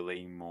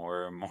slowly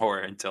more and more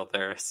until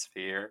they're a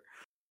sphere.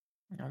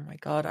 Oh my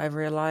god, I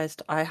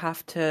realized I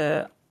have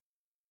to.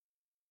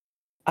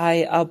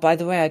 By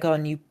the way,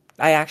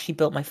 I actually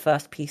built my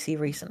first PC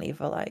recently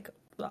for like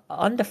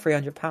under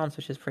 £300,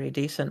 which is pretty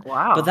decent.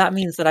 Wow. But that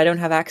means that I don't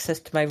have access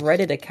to my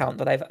Reddit account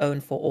that I've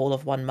owned for all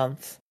of 1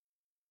 month.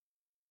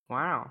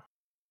 Wow.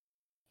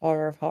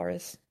 Horror of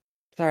horrors.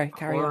 Sorry,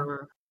 carry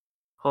on.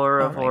 Horror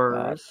of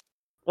horrors.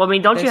 Well, I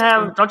mean, don't you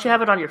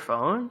have it on your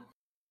phone?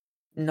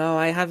 No,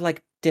 I have like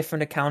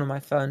different account on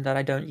my phone that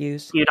I don't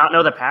use. Do you not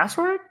know the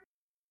password?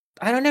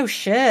 I don't know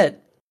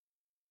shit.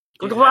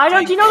 Why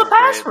don't you know the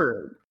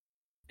password?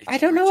 I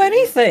don't know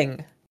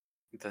anything.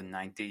 The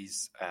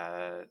 90s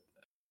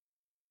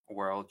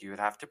world, you would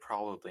have to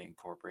probably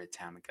incorporate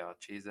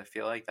Tamagotchis. I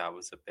feel like that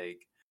was a big,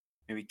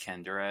 maybe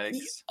Kinder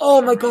eggs.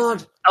 Oh my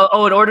god!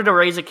 Oh, in order to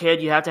raise a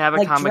kid, you have to have a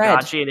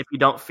Tamagotchi, and if you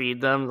don't feed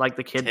them, like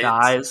the kid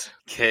dies.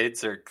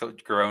 Kids are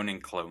grown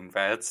in clone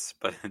vets,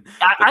 but the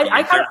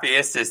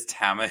interface is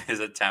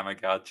a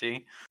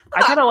Tamagotchi.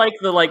 I kind of like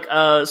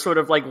the sort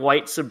of like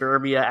white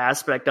suburbia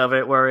aspect of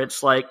it, where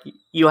it's like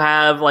you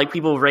have like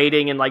people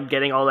raiding and like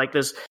getting all like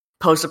this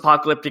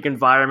post-apocalyptic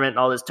environment and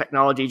all this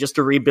technology just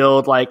to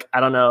rebuild like,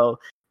 I don't know,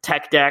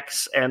 tech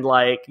decks and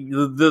like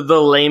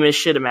the lamest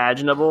shit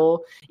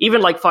imaginable. Even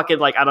like fucking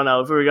like, I don't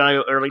know, if we were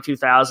gonna go early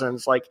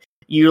 2000s, like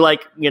you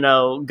like, you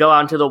know, go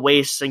out into the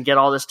wastes and get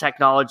all this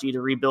technology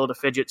to rebuild a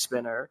fidget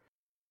spinner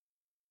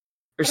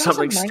or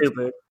something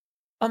stupid.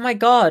 Oh my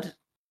god.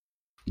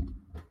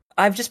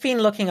 I've just been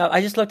looking up.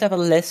 I just looked up a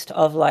list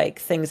of like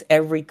things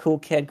every cool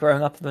kid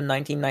growing up in the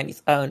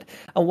 1990s owned,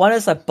 and one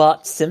is a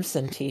Bart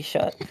Simpson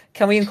T-shirt.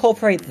 Can we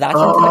incorporate that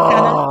into the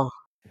canon?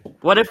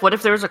 What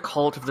if there was a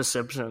cult of the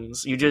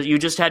Simpsons? You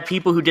just had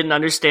people who didn't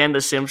understand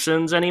the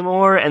Simpsons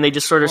anymore, and they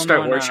just sort of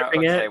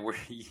worshiping it. Okay,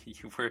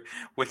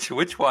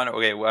 which one?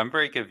 Okay, well, I'm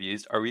very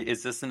confused.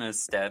 Is this an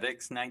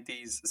aesthetics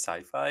 90s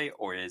sci-fi,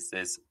 or is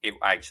this it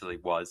actually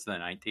was the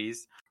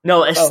 90s?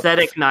 No,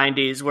 aesthetic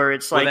 90s, where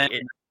it's like.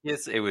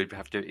 Yes, it would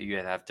have to.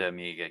 You'd have to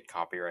make it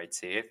copyright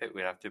safe. It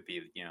would have to be,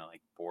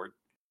 like board.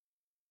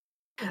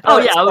 Oh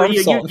yeah,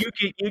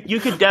 you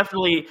could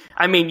definitely.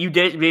 I mean, you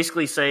did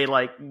basically say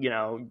like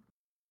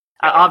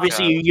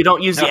obviously you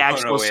don't use the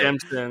actual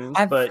Simpsons,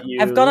 but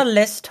I've got a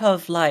list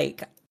of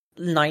like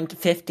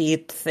 50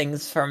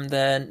 things from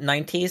the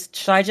 90s.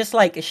 Should I just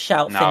like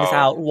shout things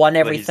out one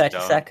every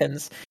 30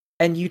 seconds?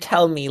 And you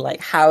tell me like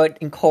how it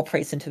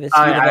incorporates into this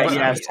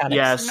universe.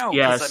 Yes. No,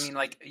 because I mean,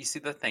 like, you see,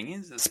 the thing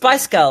is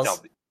Spice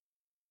Girls.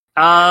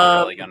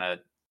 Really gonna...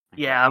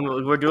 Yeah,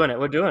 we're doing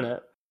it.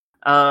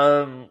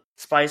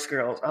 Spice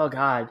Girls. Oh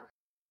God.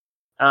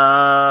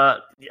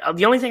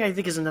 The only thing I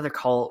think is another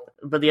cult,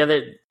 but the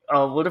other.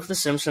 What if the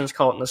Simpsons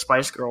cult and the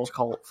Spice Girls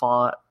cult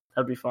fought?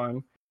 That'd be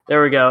fun.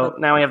 There we go.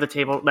 Now we have the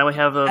table. Now we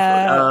have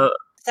a.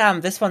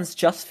 Sam, this one's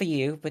just for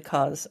you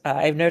because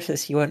I've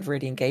noticed you weren't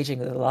really engaging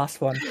with the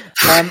last one.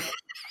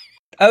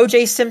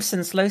 O.J.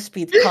 Simpson's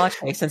low-speed car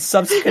chase and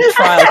subsequent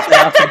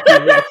trial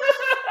to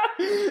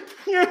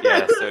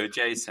Yes,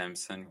 O.J.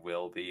 Simpson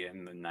will be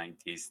in the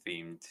 90s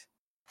themed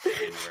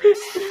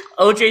universe.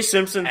 O.J.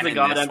 Simpson's the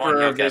God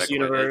Emperor of this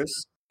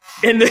universe.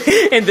 In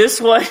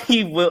this one,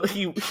 in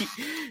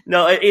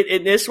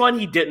this one,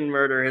 he didn't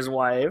murder his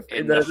wife.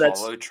 In the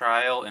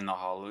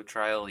Hollow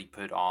trial, he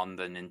put on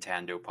the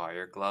Nintendo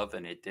Power Glove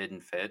and it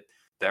didn't fit.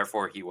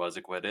 Therefore, he was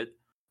acquitted.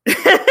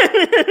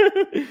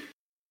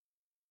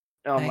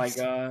 Oh my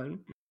god!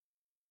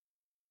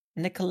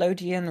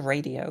 Nickelodeon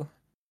Radio.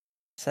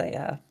 So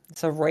yeah,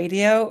 it's a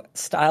radio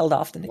styled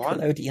after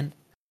Nickelodeon.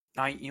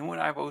 Now, you know what?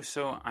 I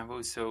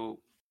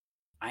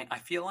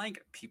feel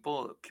like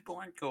people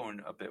aren't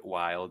going a bit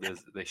wild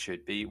as they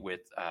should be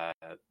with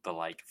the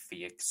like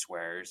fake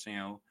swears.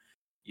 You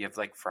have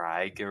like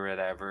frag or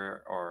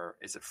whatever, or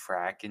is it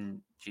frack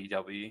in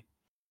GW?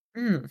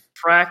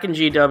 Frack in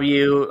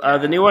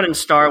GW. The new one in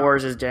Star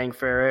Wars is Dank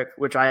Farrik,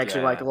 which I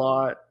actually like a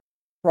lot.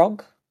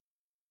 Frog?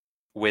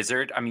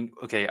 Wizard. I mean,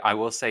 okay, I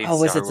will say Star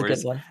Wizard's Wars, a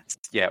good one.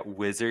 Yeah,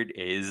 Wizard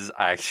is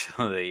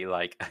actually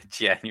like a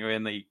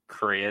genuinely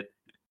great.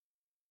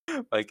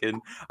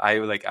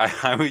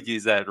 I would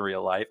use that in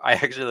real life. I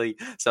actually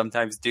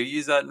sometimes do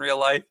use that in real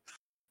life,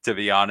 to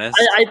be honest.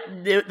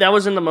 That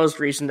was in the most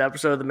recent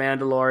episode of The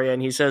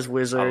Mandalorian. He says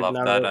wizard. I love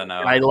that. I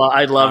know. I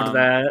loved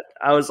that.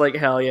 I was like,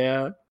 hell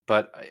yeah.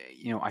 But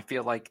I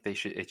feel like it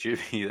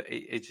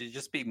should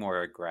just be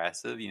more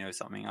aggressive.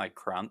 Something like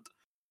crunt.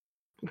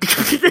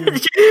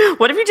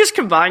 What if you just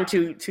combine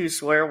two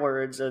swear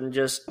words and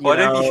just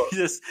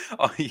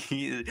if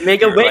you just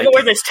make a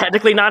word that's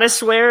technically not a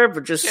swear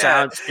but just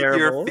sounds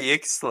terrible? Your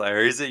fake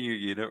slurs in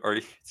your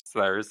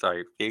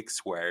fake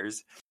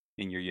swears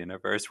in your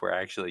universe were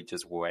actually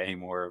just way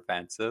more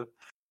offensive.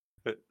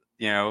 But,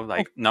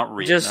 not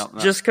real.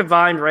 Just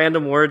combine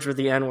random words with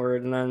the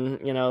N-word, and then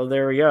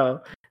there we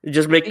go.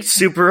 Just make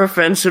super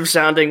offensive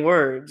sounding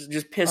words.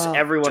 Just piss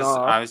everyone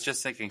off. I was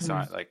just thinking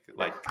something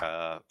like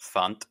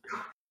funt.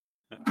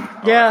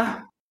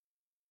 Yeah.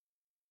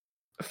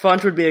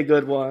 Funt would be a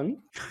good one.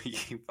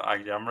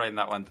 I'm writing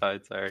that one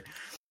down, sorry.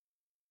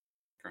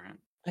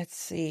 Let's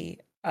see.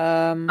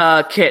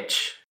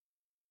 Kitsch.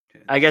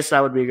 I guess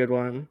that would be a good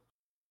one.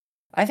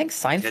 I think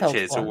Seinfeld Kitsch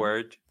is a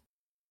word.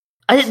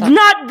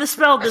 Not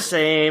spelled the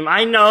same.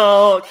 I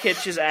know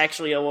kitsch is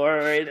actually a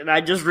word, and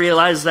I just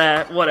realized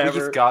that. Whatever.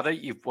 You've got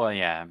it. Well,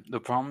 yeah. The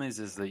problem is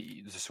that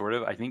sort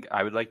of. I think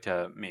I would like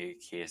to make a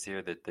case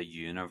here that the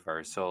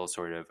universal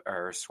sort of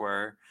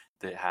swear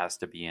that has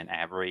to be in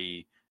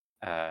every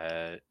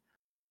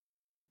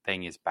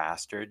thing is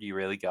bastard. You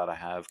really got to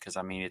have, because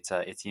I mean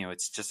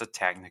it's just a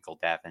technical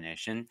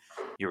definition.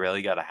 You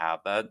really got to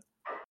have that.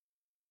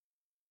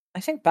 I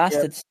think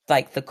bastard's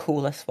like the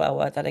coolest swear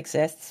word that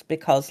exists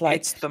because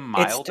it's the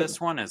mildest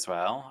one as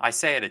well. I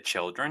say it to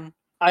children.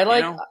 I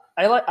like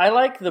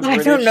the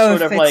British I don't know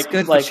sort if of it's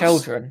good for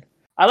children.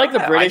 I like the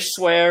British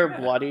swear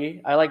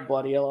bloody. I like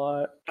bloody a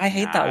lot. I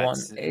hate that one.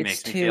 It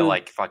makes me feel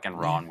like fucking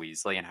Ron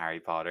Weasley in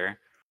Harry Potter.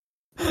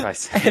 I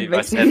said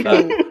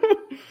that.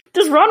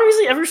 Does Ron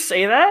Weasley ever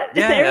say that?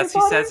 Yeah,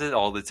 he says it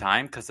all the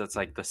time because it's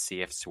like the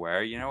safe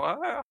swear.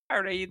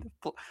 Are they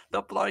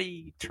the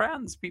bloody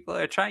trans people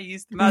that are trying to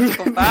use the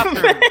magical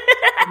bathroom?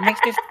 It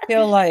makes me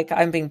feel like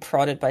I'm being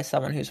prodded by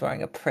someone who's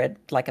wearing a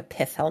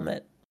pith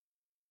helmet.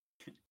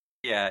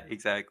 Yeah,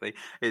 exactly.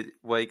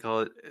 What do you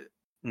call it?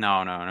 No.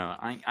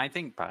 I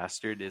think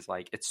bastard is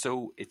like it's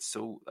so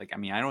like, I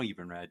mean, I don't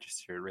even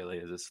register it really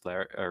as a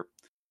slur or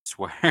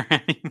swear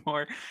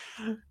anymore.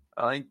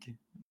 I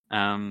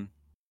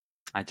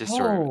just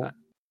sort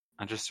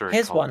of.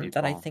 Here's one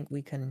people. that I think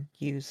we can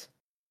use.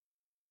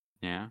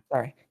 Yeah.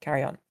 Sorry,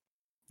 carry on.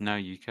 No,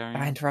 you carry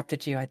on. I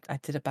interrupted you. I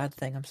did a bad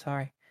thing. I'm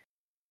sorry.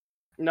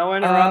 No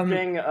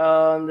interrupting.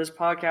 This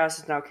podcast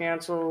is now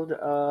canceled.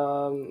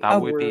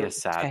 That would be a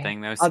sad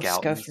thing, though.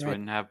 Skeletons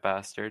wouldn't have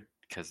Bastard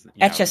because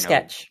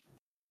Etch-a-Sketch.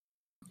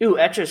 Ooh,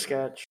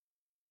 Etch-a-Sketch.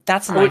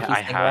 That's a Nike thing,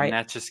 I had an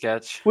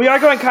Etch-a-Sketch. We are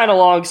going kind of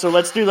long, so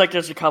let's do like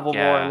just a couple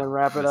more and then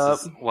wrap it up.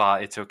 Well,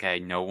 it's okay.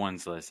 No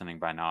one's listening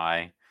by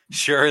now.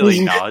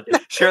 Surely not.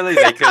 Surely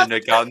they couldn't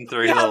have gotten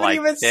through the like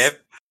 5th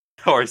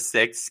or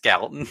 6th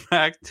skeleton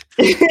fact.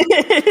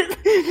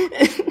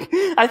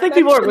 I think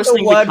people are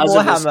listening because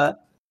of this.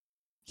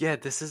 Yeah,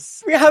 this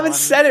is... We haven't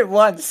said it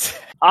once.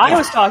 I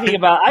was talking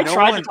about... I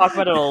tried to talk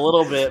about it a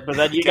little bit, but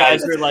then you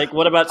guys were like,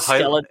 what about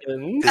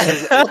skeletons?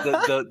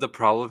 The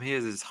problem here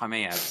is how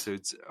many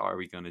episodes are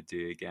we going to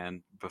do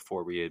again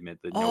before we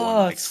admit that no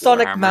one likes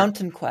Sonic Warhammer?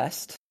 Mountain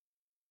Quest.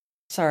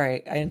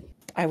 Sorry,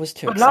 I was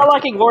too excited. Not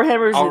liking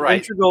Warhammer is an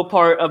integral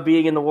part of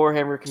being in the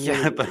Warhammer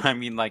community. Yeah, but I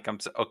mean, like,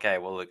 okay,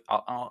 well, look,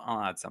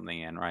 I'll add something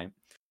in, right?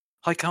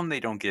 How come they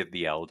don't give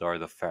the Eldar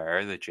the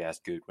fur that Jess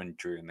Goodwin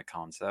drew in the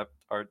concept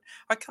art?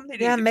 How come they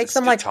didn't make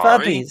them Skitarii? like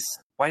Furbies?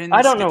 Why didn't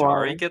the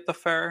Skitarii get the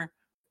fur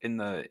in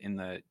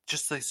the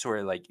just like sort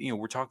of like,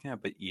 we're talking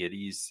about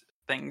 80s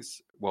things.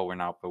 Well, we're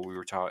not, but we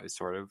were talking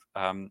sort of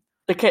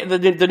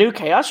the new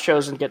Chaos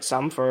Chosen get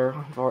some fur,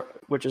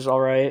 which is all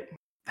right.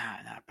 Nah,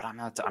 but I'm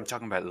not. I'm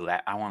talking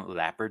about. I want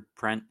leopard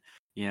print.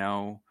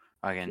 Again.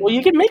 Well,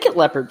 you can make it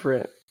leopard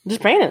print.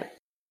 Just paint it.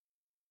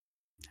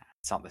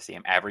 It's not the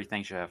same.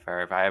 Everything should have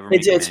fur. If I ever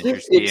make a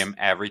miniatures game,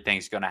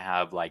 everything's gonna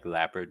have like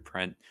leopard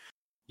print.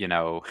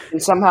 And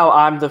somehow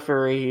I'm the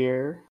furry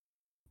here.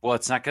 Well,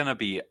 it's not gonna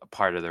be a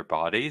part of their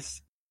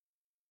bodies.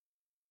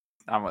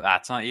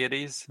 That's not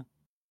 80s.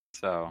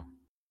 So.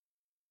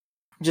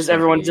 Just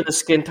everyone's in a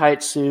skin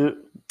tight suit.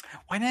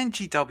 Why didn't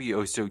GW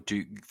also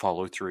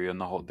follow through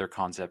on their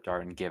concept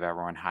art and give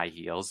everyone high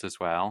heels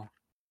as well?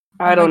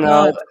 I don't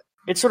know.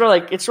 It's sort of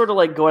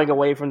like going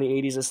away from the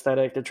 80s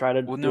aesthetic to try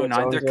to. Well, no,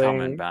 now they're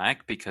coming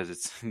back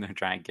because they're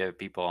trying to give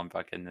people on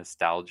fucking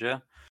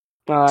nostalgia.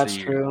 Oh, that's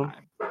true.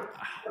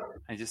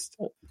 I just.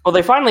 Well,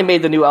 they finally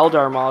made the new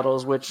Eldar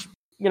models, which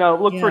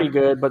look pretty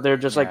good, but they're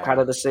just like kind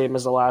of the same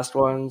as the last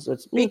ones.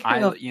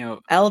 Speaking of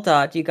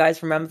Eldar, do you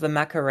guys remember the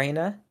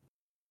Macarena?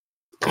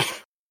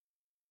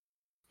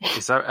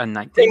 Is that a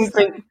 90s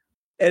thing?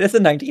 It is a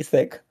 90s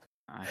thing.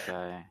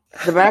 Okay.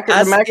 The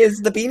Mac is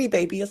the Beanie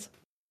Babies.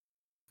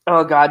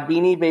 Oh god,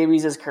 Beanie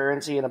Babies as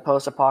currency in a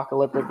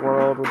post-apocalyptic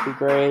world would be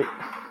great.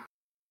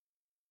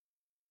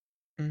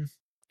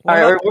 What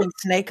about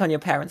Snake on your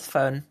parents'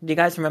 phone? Do you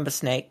guys remember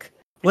Snake?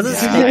 Wasn't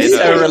Snake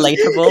so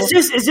relatable?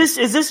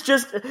 Is this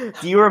just?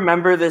 Do you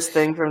remember this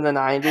thing from the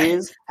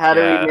 90s? How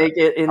do we make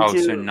it into? Oh,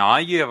 so now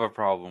you have a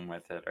problem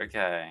with it?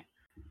 Okay.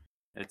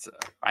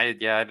 I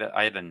had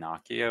a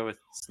Nokia with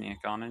Snake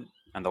on it,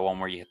 and the one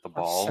where you hit the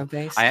ball. So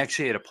basic. I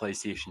actually had a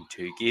PlayStation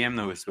 2 game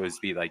that was supposed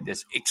to be like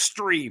this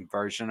extreme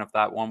version of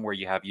that one where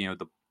you have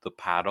the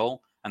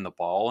paddle and the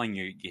ball, and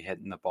you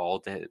hitting the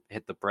ball to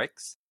hit the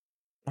bricks.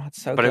 Oh, it's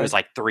so but good. It was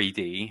like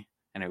 3D,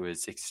 and it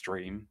was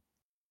extreme.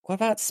 What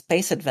about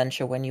Space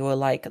Adventure when you were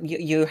like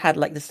you had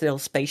like this little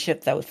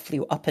spaceship that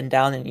flew up and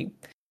down,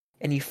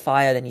 and you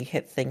fired and you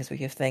hit things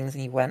with your things,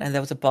 and you went, and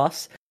there was a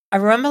boss. I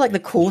remember like the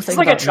cool thing. It's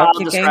like about a child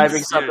Nokia describing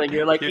games. something.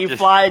 You're like you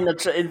fly and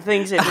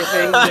things hit your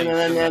things,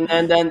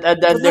 and then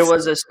there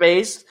was a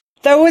space.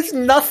 There was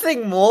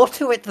nothing more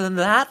to it than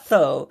that,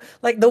 though.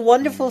 Like the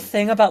wonderful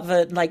thing about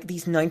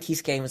these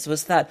 90s games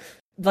was that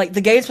like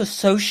the games were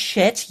so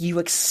shit, you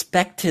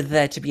expected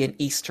there to be an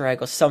Easter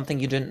egg or something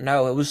you didn't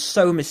know. It was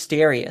so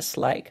mysterious,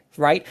 like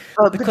right?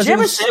 Because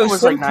Pajama Sam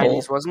was like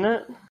 90s, wasn't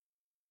it?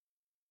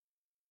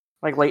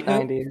 Like late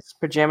 90s.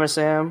 Pajama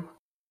Sam.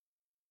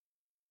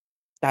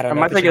 I don't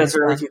know.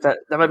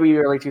 That might be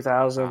early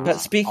 2000s. But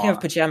speaking of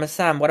Pajama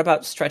Sam, what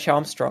about Stretch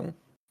Armstrong?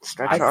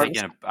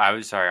 I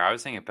was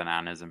thinking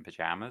Bananas and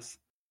Pajamas.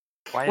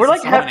 Why we're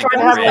like trying to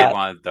have like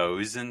one of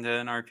those into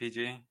an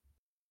RPG.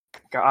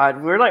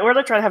 God, we're like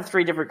trying to have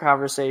 3 different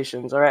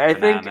conversations. All right,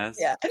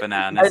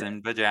 Bananas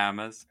and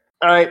Pajamas.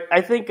 All right, I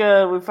think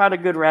we found a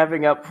good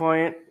wrapping up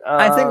point.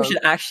 I think we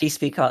should actually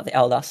speak about the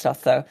Eldar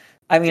stuff, though.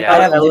 I mean,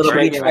 I have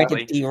literally tried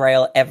to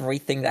derail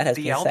everything that has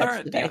been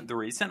said today. The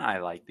reason I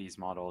like these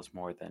models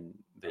more than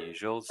the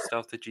usual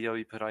stuff that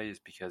GW put out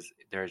is because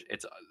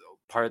it's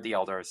part of the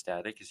Eldar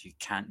aesthetic is you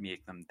can't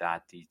make them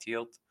that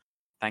detailed.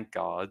 Thank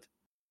God,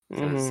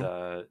 because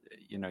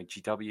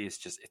GW is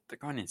just they're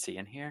going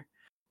insane here.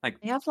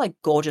 Like they have like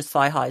gorgeous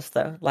thigh highs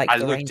though. Like I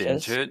the looked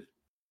Rangers. into it.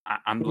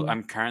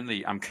 I'm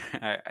currently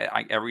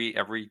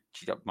every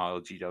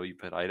model GW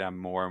put out, I'm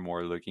more and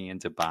more looking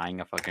into buying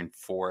a fucking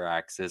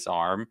 4-axis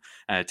arm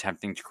and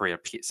attempting to create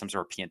some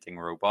sort of painting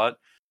robot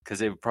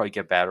because it would probably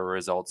get better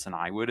results than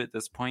I would at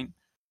this point.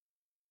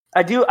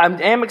 I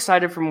am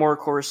excited for more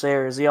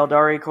Corsairs. The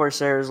Eldari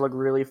Corsairs look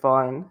really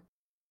fun.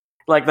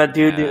 Like that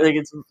dude. Yeah. Like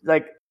it's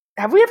like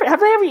have they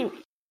ever?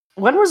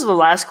 When was the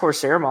last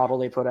Corsair model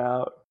they put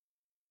out?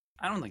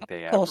 I don't think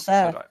they ever put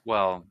out.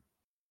 Well.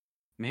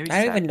 Maybe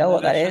I don't even know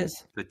what that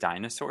is. The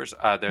dinosaurs?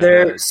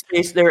 They're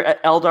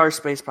Eldar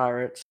space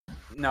pirates.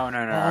 No.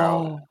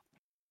 Oh.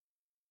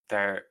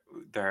 They're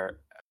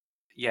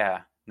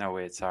yeah. No,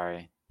 wait,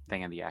 sorry.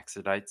 Thinking the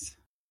Exodites.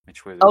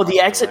 Which way? Oh, the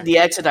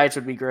Exodites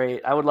would be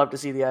great. I would love to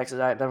see the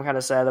Exodite. I'm kind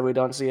of sad that we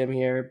don't see him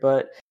here,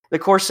 but the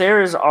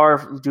Corsairs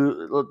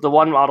the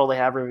one model they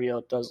have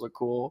revealed does look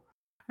cool.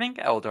 I think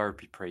Eldar would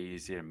be pretty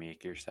easy to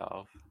make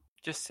yourself.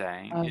 Just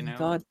saying, oh, you know.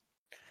 God.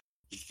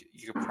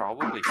 You could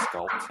probably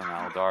sculpt an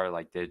Eldar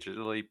like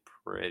digitally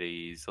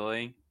pretty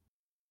easily.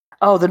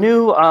 Oh, the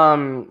new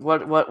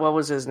what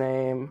was his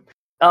name?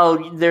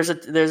 Oh, there's a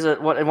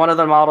one of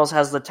the models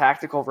has the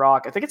tactical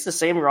rock. I think it's the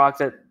same rock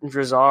that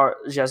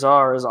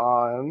Jazar is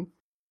on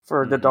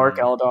for the Dark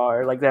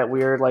Eldar, like that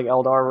weird like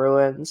Eldar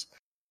ruins.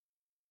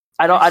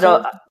 I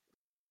don't.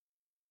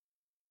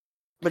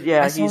 But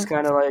yeah, he's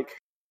kind of like.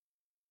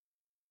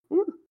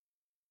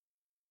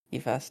 You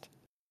first.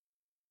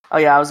 Oh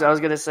yeah, I was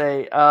gonna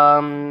say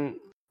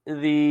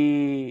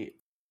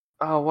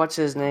what's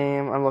his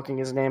name? I'm looking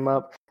his name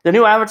up. The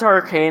new Avatar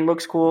Arcane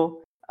looks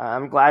cool.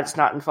 I'm glad it's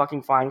not in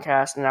fucking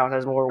Finecast, and now it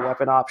has more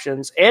weapon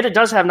options. And it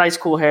does have nice,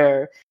 cool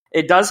hair.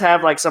 It does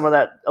have like some of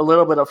that, a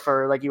little bit of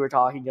fur, like you were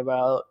talking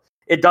about.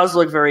 It does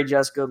look very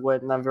Jess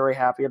Goodwin, and I'm very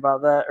happy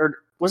about that. Or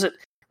wasn't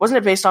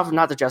it based off of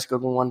not the Jess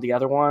Goodwin one, the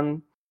other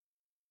one?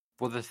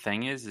 Well, the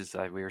thing is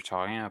that we were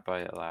talking about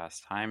it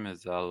last time.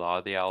 Is a lot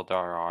of the Eldar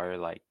are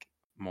like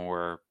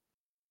more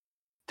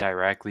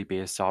directly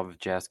based off of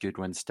Jess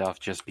Goodwin stuff,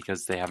 just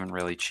because they haven't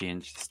really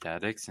changed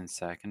aesthetics in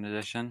second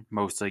edition,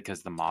 mostly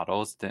because the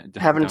models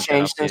haven't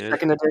changed in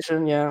second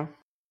edition. Yeah,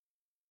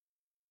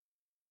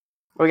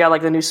 we got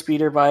like the new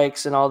speeder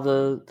bikes and all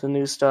the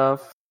new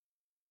stuff.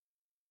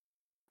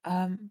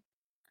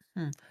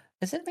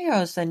 Is it me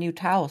or is there new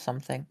Tau or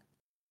something?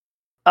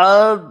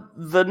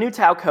 The new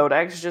Tau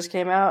Codex just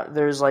came out.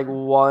 There's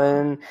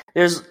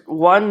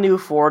one new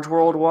Forge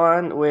World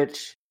one,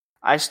 which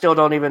I still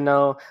don't even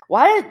know.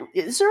 Why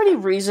is there any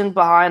reason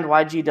behind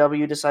why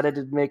GW decided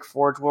to make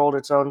Forge World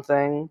its own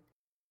thing?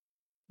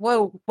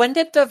 Well, when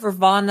did the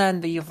Ravana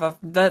and the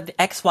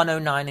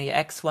X109 and the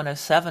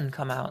X107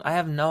 come out?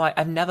 I've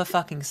never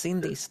fucking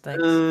seen these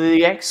things.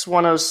 The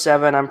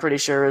X107, I'm pretty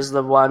sure, is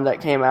the one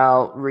that came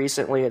out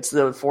recently. It's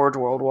the Forge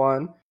World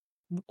one.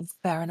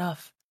 Fair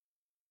enough.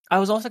 I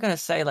was also going to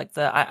say, like,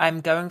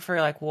 I'm going through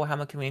like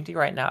Warhammer Community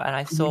right now, and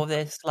I saw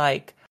this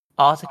like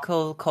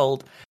article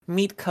called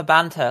 "Meet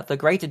Kabanta, the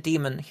Greater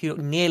Demon who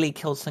nearly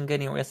killed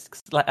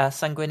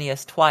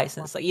Sanguinius twice,"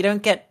 and it's like you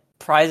don't get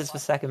prizes for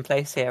second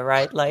place here,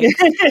 right? Like,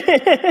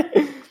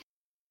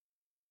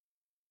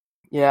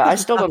 yeah, I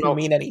still don't know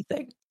mean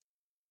anything.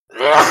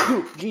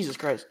 Jesus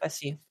Christ!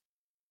 Bless you.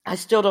 I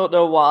still don't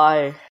know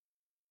why.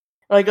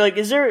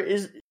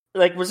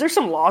 Like, was there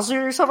some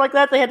lawsuit or something like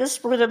that? They had to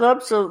split it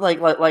up, so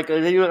like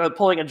they were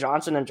pulling a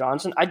Johnson and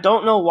Johnson. I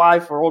don't know why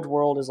Forge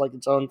World is like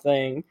its own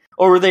thing,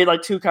 or were they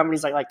like two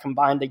companies like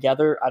combined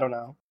together? I don't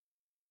know.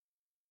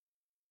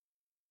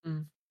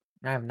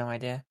 I have no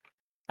idea.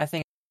 I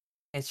think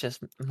it's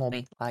just more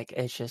like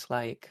it's just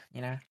like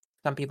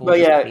some people. But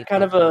yeah,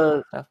 kind of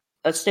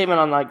a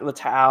statement on like the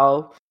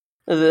Tau.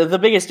 The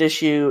biggest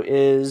issue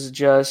is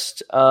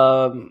just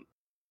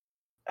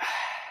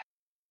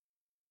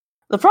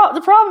The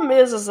problem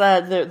is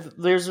that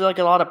there's like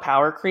a lot of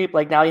power creep.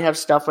 Like now you have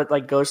stuff with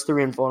like goes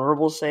through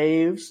invulnerable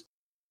saves,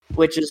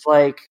 which is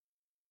like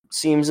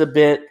seems a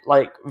bit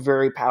like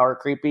very power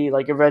creepy.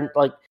 Like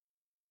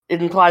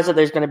it implies that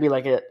there's going to be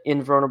like an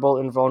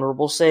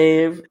invulnerable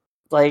save.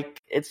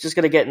 Like it's just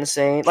going to get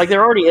insane. Like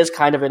there already is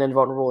kind of an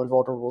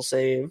invulnerable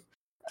save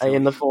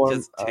in the form.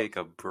 Just take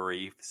a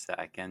brief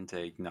second to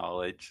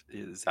acknowledge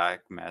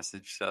Zach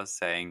messaged us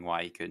saying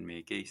why he couldn't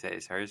make it. He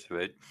says hers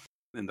would.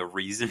 And the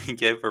reason he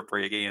gave for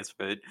breaking his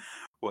foot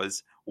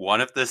was one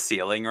of the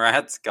ceiling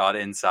rats got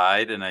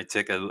inside and I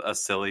took a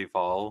silly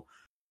fall.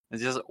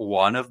 It's just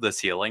one of the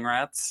ceiling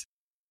rats.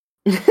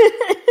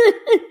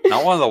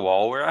 Not one of the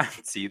wall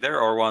rats either,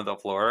 or one of the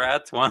floor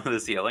rats, one of the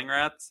ceiling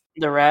rats.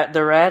 The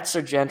rats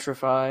are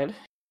gentrified.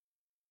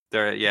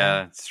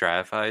 They're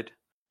stratified.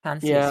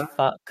 Fancy as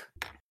fuck.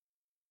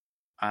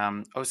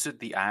 So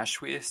the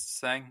Ash Wastes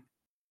thing?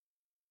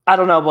 I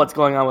don't know what's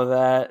going on with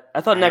that. I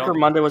thought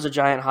Necromunda was a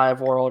giant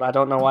hive world. I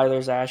don't know why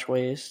there's Ash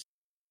Waste.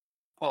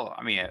 Well,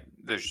 I mean,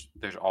 there's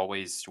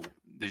always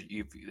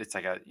it's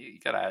like you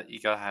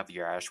gotta have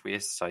your Ash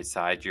Wastes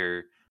outside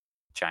your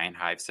giant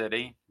hive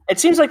city. It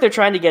seems like they're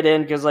trying to get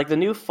in because like the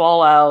new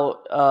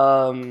Fallout.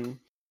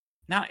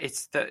 No,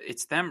 it's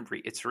them.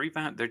 It's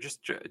revamped. They're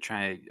just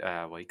trying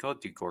to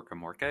do Gorka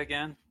Morka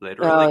again.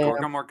 Literally,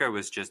 Gorka Morka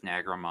was just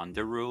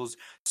Necromunda rules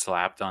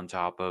slapped on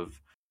top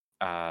of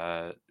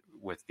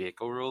with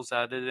vehicle rules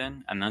added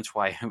in, and that's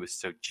why it was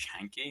so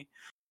janky.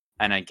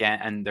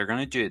 And they're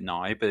gonna do it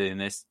now, but in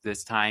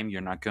this time,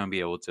 you're not gonna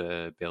be able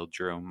to build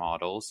your own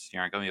models.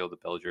 You're not gonna be able to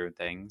build your own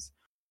things.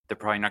 They're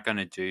probably not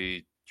gonna do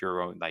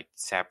your own like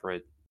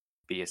separate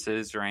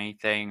bases or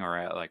anything,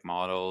 or like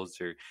models,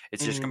 or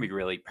it's just gonna be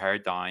really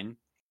pared down.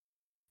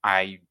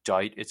 I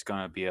doubt it's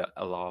gonna be a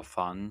lot of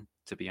fun,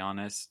 to be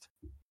honest.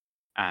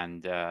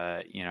 And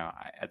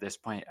at this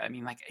point, I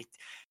mean, like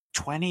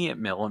 28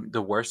 million.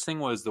 The worst thing.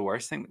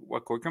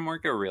 What Gorka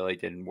Morka really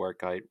didn't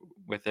work out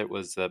with it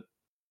was that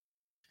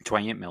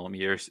 28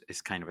 millimeters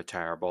is kind of a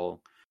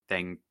terrible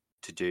thing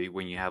to do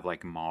when you have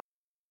like models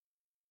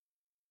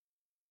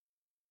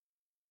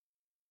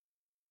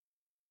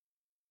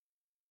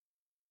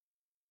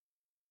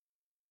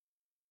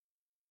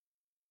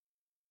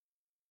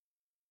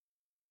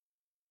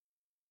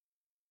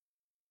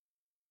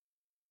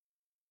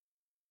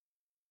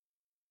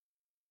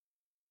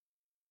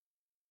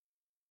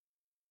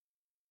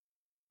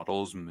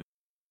move.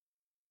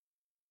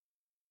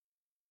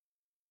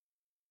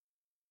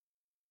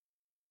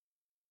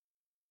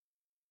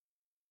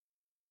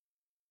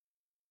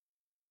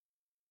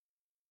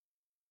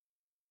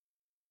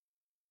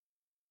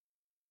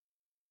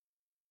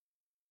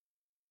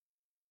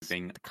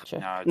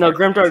 No,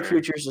 Grimdark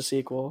Future is a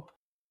sequel.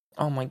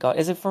 Oh my god,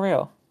 is it for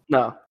real?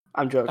 No,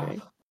 I'm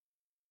joking.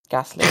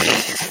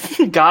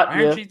 Gaslit. Got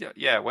you.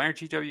 When are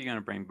GW going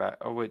to bring back?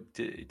 Oh wait,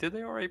 did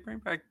they already bring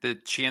back the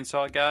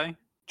Chainsaw guy,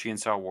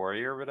 Chainsaw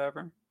Warrior, or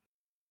whatever?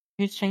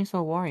 Who's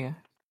Chainsaw Warrior?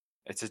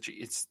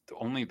 It's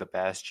only the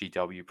best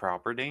GW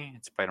property.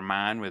 It's about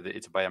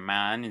a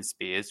man in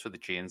space with a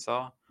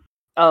chainsaw.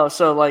 Oh,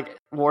 so like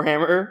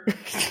Warhammer.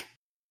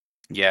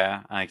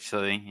 Yeah,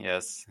 actually,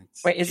 yes.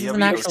 Wait, is this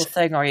an actual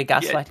thing, or are you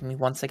gaslighting me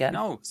once again?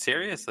 No,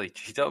 seriously,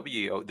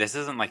 GW. This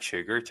isn't like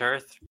Sugar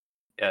Turf.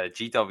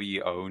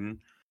 GW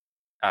own.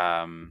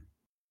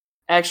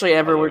 Actually,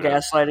 Amber, we're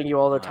gaslighting you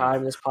all the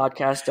time. This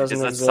podcast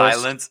doesn't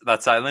exist.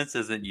 That silence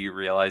isn't you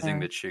realizing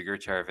that Sugar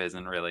Turf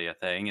isn't really a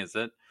thing, is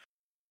it?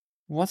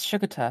 What's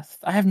Sugar Turf?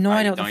 I have no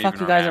idea what the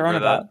fuck you guys are on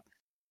about.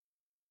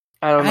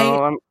 I don't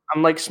know.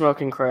 I'm like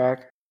smoking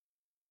crack.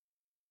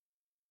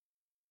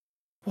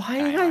 Why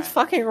do you guys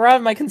fucking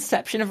ruin my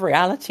conception of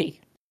reality?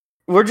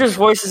 We're just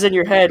voices in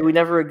your head. We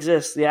never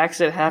exist. The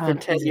accident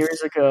happened 10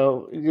 years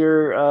ago.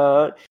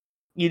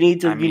 You need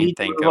to.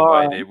 Think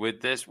about it.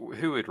 With this,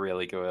 who would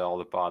really go to all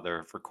the bother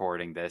of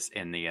recording this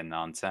in the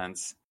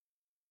nonsense?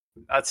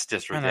 That's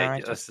just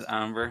ridiculous,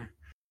 Amber.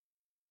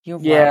 You're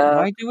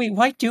right.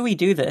 Why do we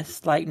do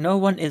this? Like, no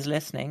one is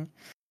listening.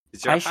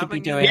 I should be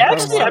doing. Yeah,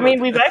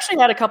 we've actually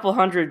had a couple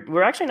hundred.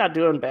 We're actually not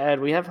doing bad.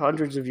 We have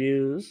hundreds of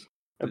views.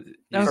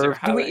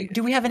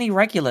 Do we have any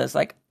regulars?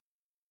 Like,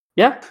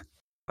 yeah.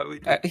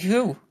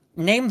 Who?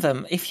 Name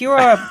them. If you're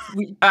a,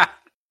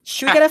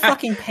 should we get a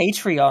fucking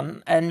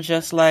Patreon and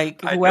just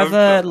like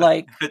whoever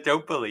like? I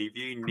don't believe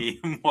you.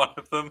 Name one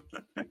of them.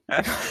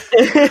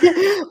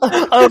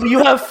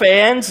 You have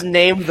fans.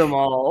 Name them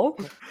all.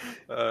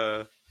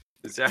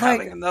 Is there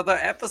having another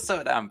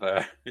episode,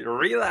 Amber? You're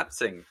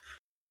relapsing.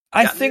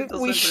 I think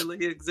we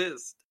really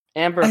exist.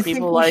 Amber,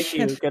 people like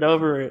you. Get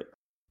over it.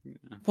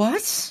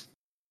 What?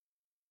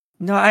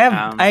 No,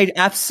 I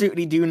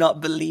absolutely do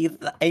not believe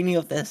any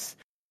of this.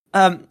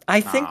 I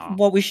think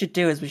what we should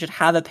do is we should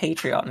have a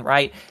Patreon,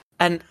 right?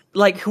 And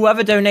like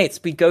whoever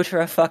donates, we go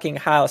to a fucking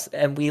house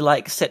and we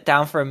like sit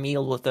down for a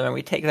meal with them and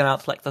we take them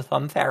out to like the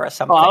fun fair or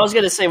something. Oh, I was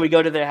gonna say we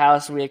go to their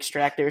house and we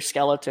extract their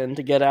skeleton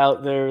to get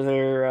out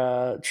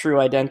their true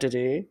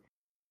identity.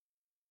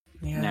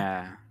 Yeah.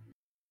 Nah.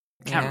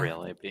 Can't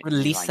really be.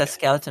 Release a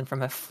skeleton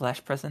from a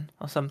flesh prison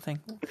or something.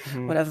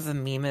 Mm-hmm. Whatever the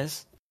meme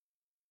is.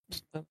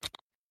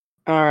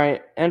 All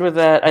right, and with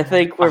that, I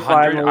think we're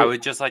fine. I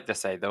would just like to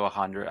say, though,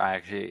 100. I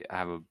actually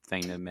have a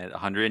thing to admit.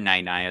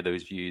 199 of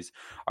those views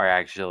are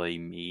actually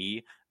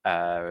me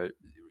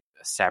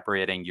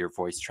separating your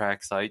voice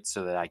tracks out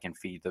so that I can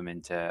feed them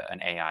into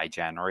an AI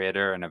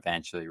generator and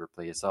eventually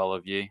replace all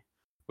of you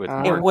with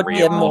more. It would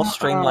be a more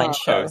streamlined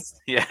show.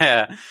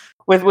 Yeah,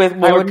 with more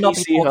I would not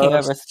PC be talking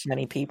hosts. over such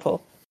many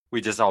people.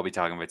 We just all be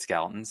talking about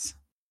skeletons.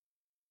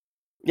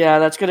 Yeah,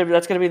 that's gonna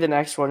be the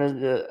next one.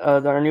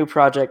 Our new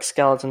project,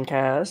 Skeleton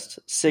Cast,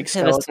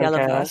 Skeleton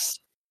Cast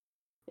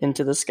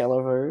into the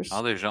Skeleverse.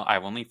 Oh,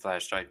 I've only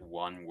flashed out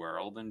one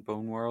world in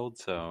Bone World,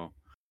 so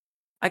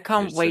I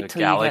can't wait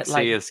till you get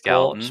like of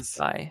skeletons.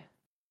 By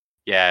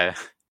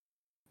GW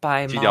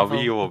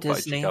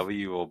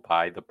will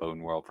buy the Bone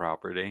World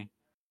property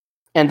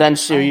and then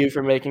sue you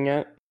for making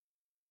it.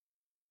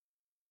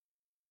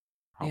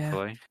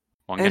 Hopefully,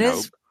 one can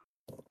hope.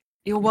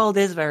 Your world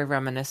is very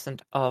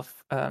reminiscent of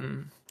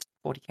 40K,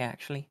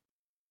 actually.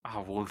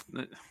 Oh well,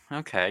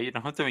 okay. You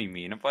don't have to be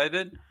mean about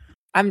it.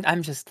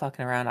 I'm just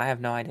fucking around. I have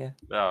no idea.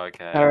 Oh,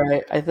 okay. All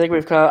right. I think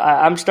we've come.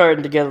 I'm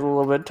starting to get a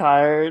little bit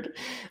tired.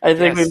 I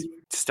think we've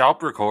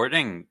stop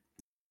recording.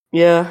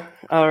 Yeah.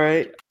 All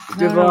right.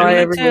 Goodbye,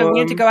 everyone.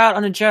 We need to go out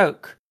on a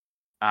joke.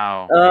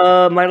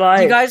 Oh. My life.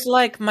 Do you guys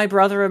like My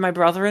Brother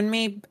and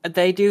Me?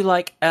 They do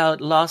like a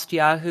Last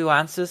Yahoo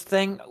Answers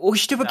thing. We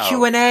should do a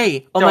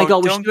Q&A. Oh my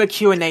god, we should do a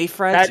Q&A,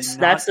 Fred.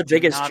 That's the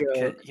biggest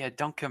joke.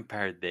 Don't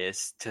compare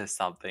this to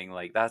something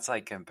like that's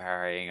like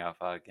comparing a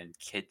fucking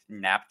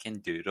napkin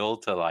doodle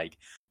to like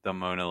the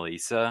Mona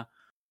Lisa.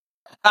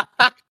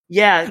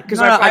 Yeah, because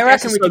I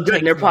reckon we can do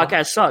it. Their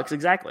podcast sucks.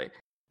 Exactly.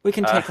 We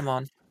can take them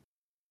on.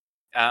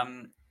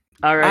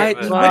 All right.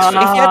 If you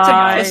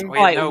had to fist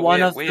fight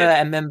one of the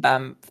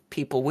MMBAM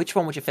people, which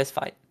one would you fist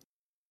fight?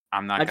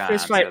 I'm not. I'd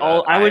fist fight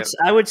all.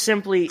 I would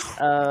simply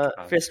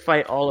fist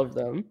fight all of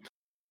them.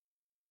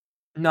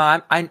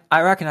 No, I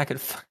reckon I could.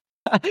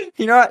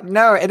 You know what?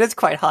 No, it is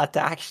quite hard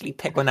to actually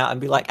pick one out and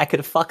be like, I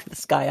could fuck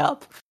this guy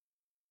up.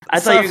 I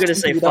thought you were going to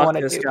say fuck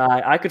this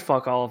guy. I could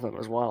fuck all of them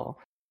as well.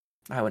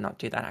 I would not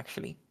do that,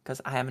 actually,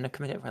 because I am in a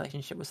committed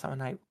relationship with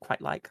someone I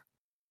quite like.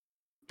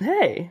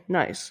 Hey,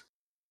 nice.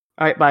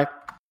 All right, bye.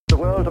 The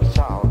world of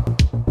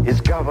sound is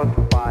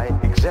governed by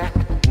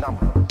exact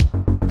numbers.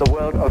 The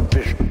world of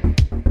vision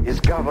is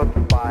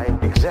governed by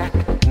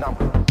exact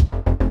numbers.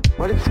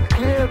 Well, it's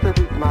clear that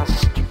it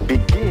must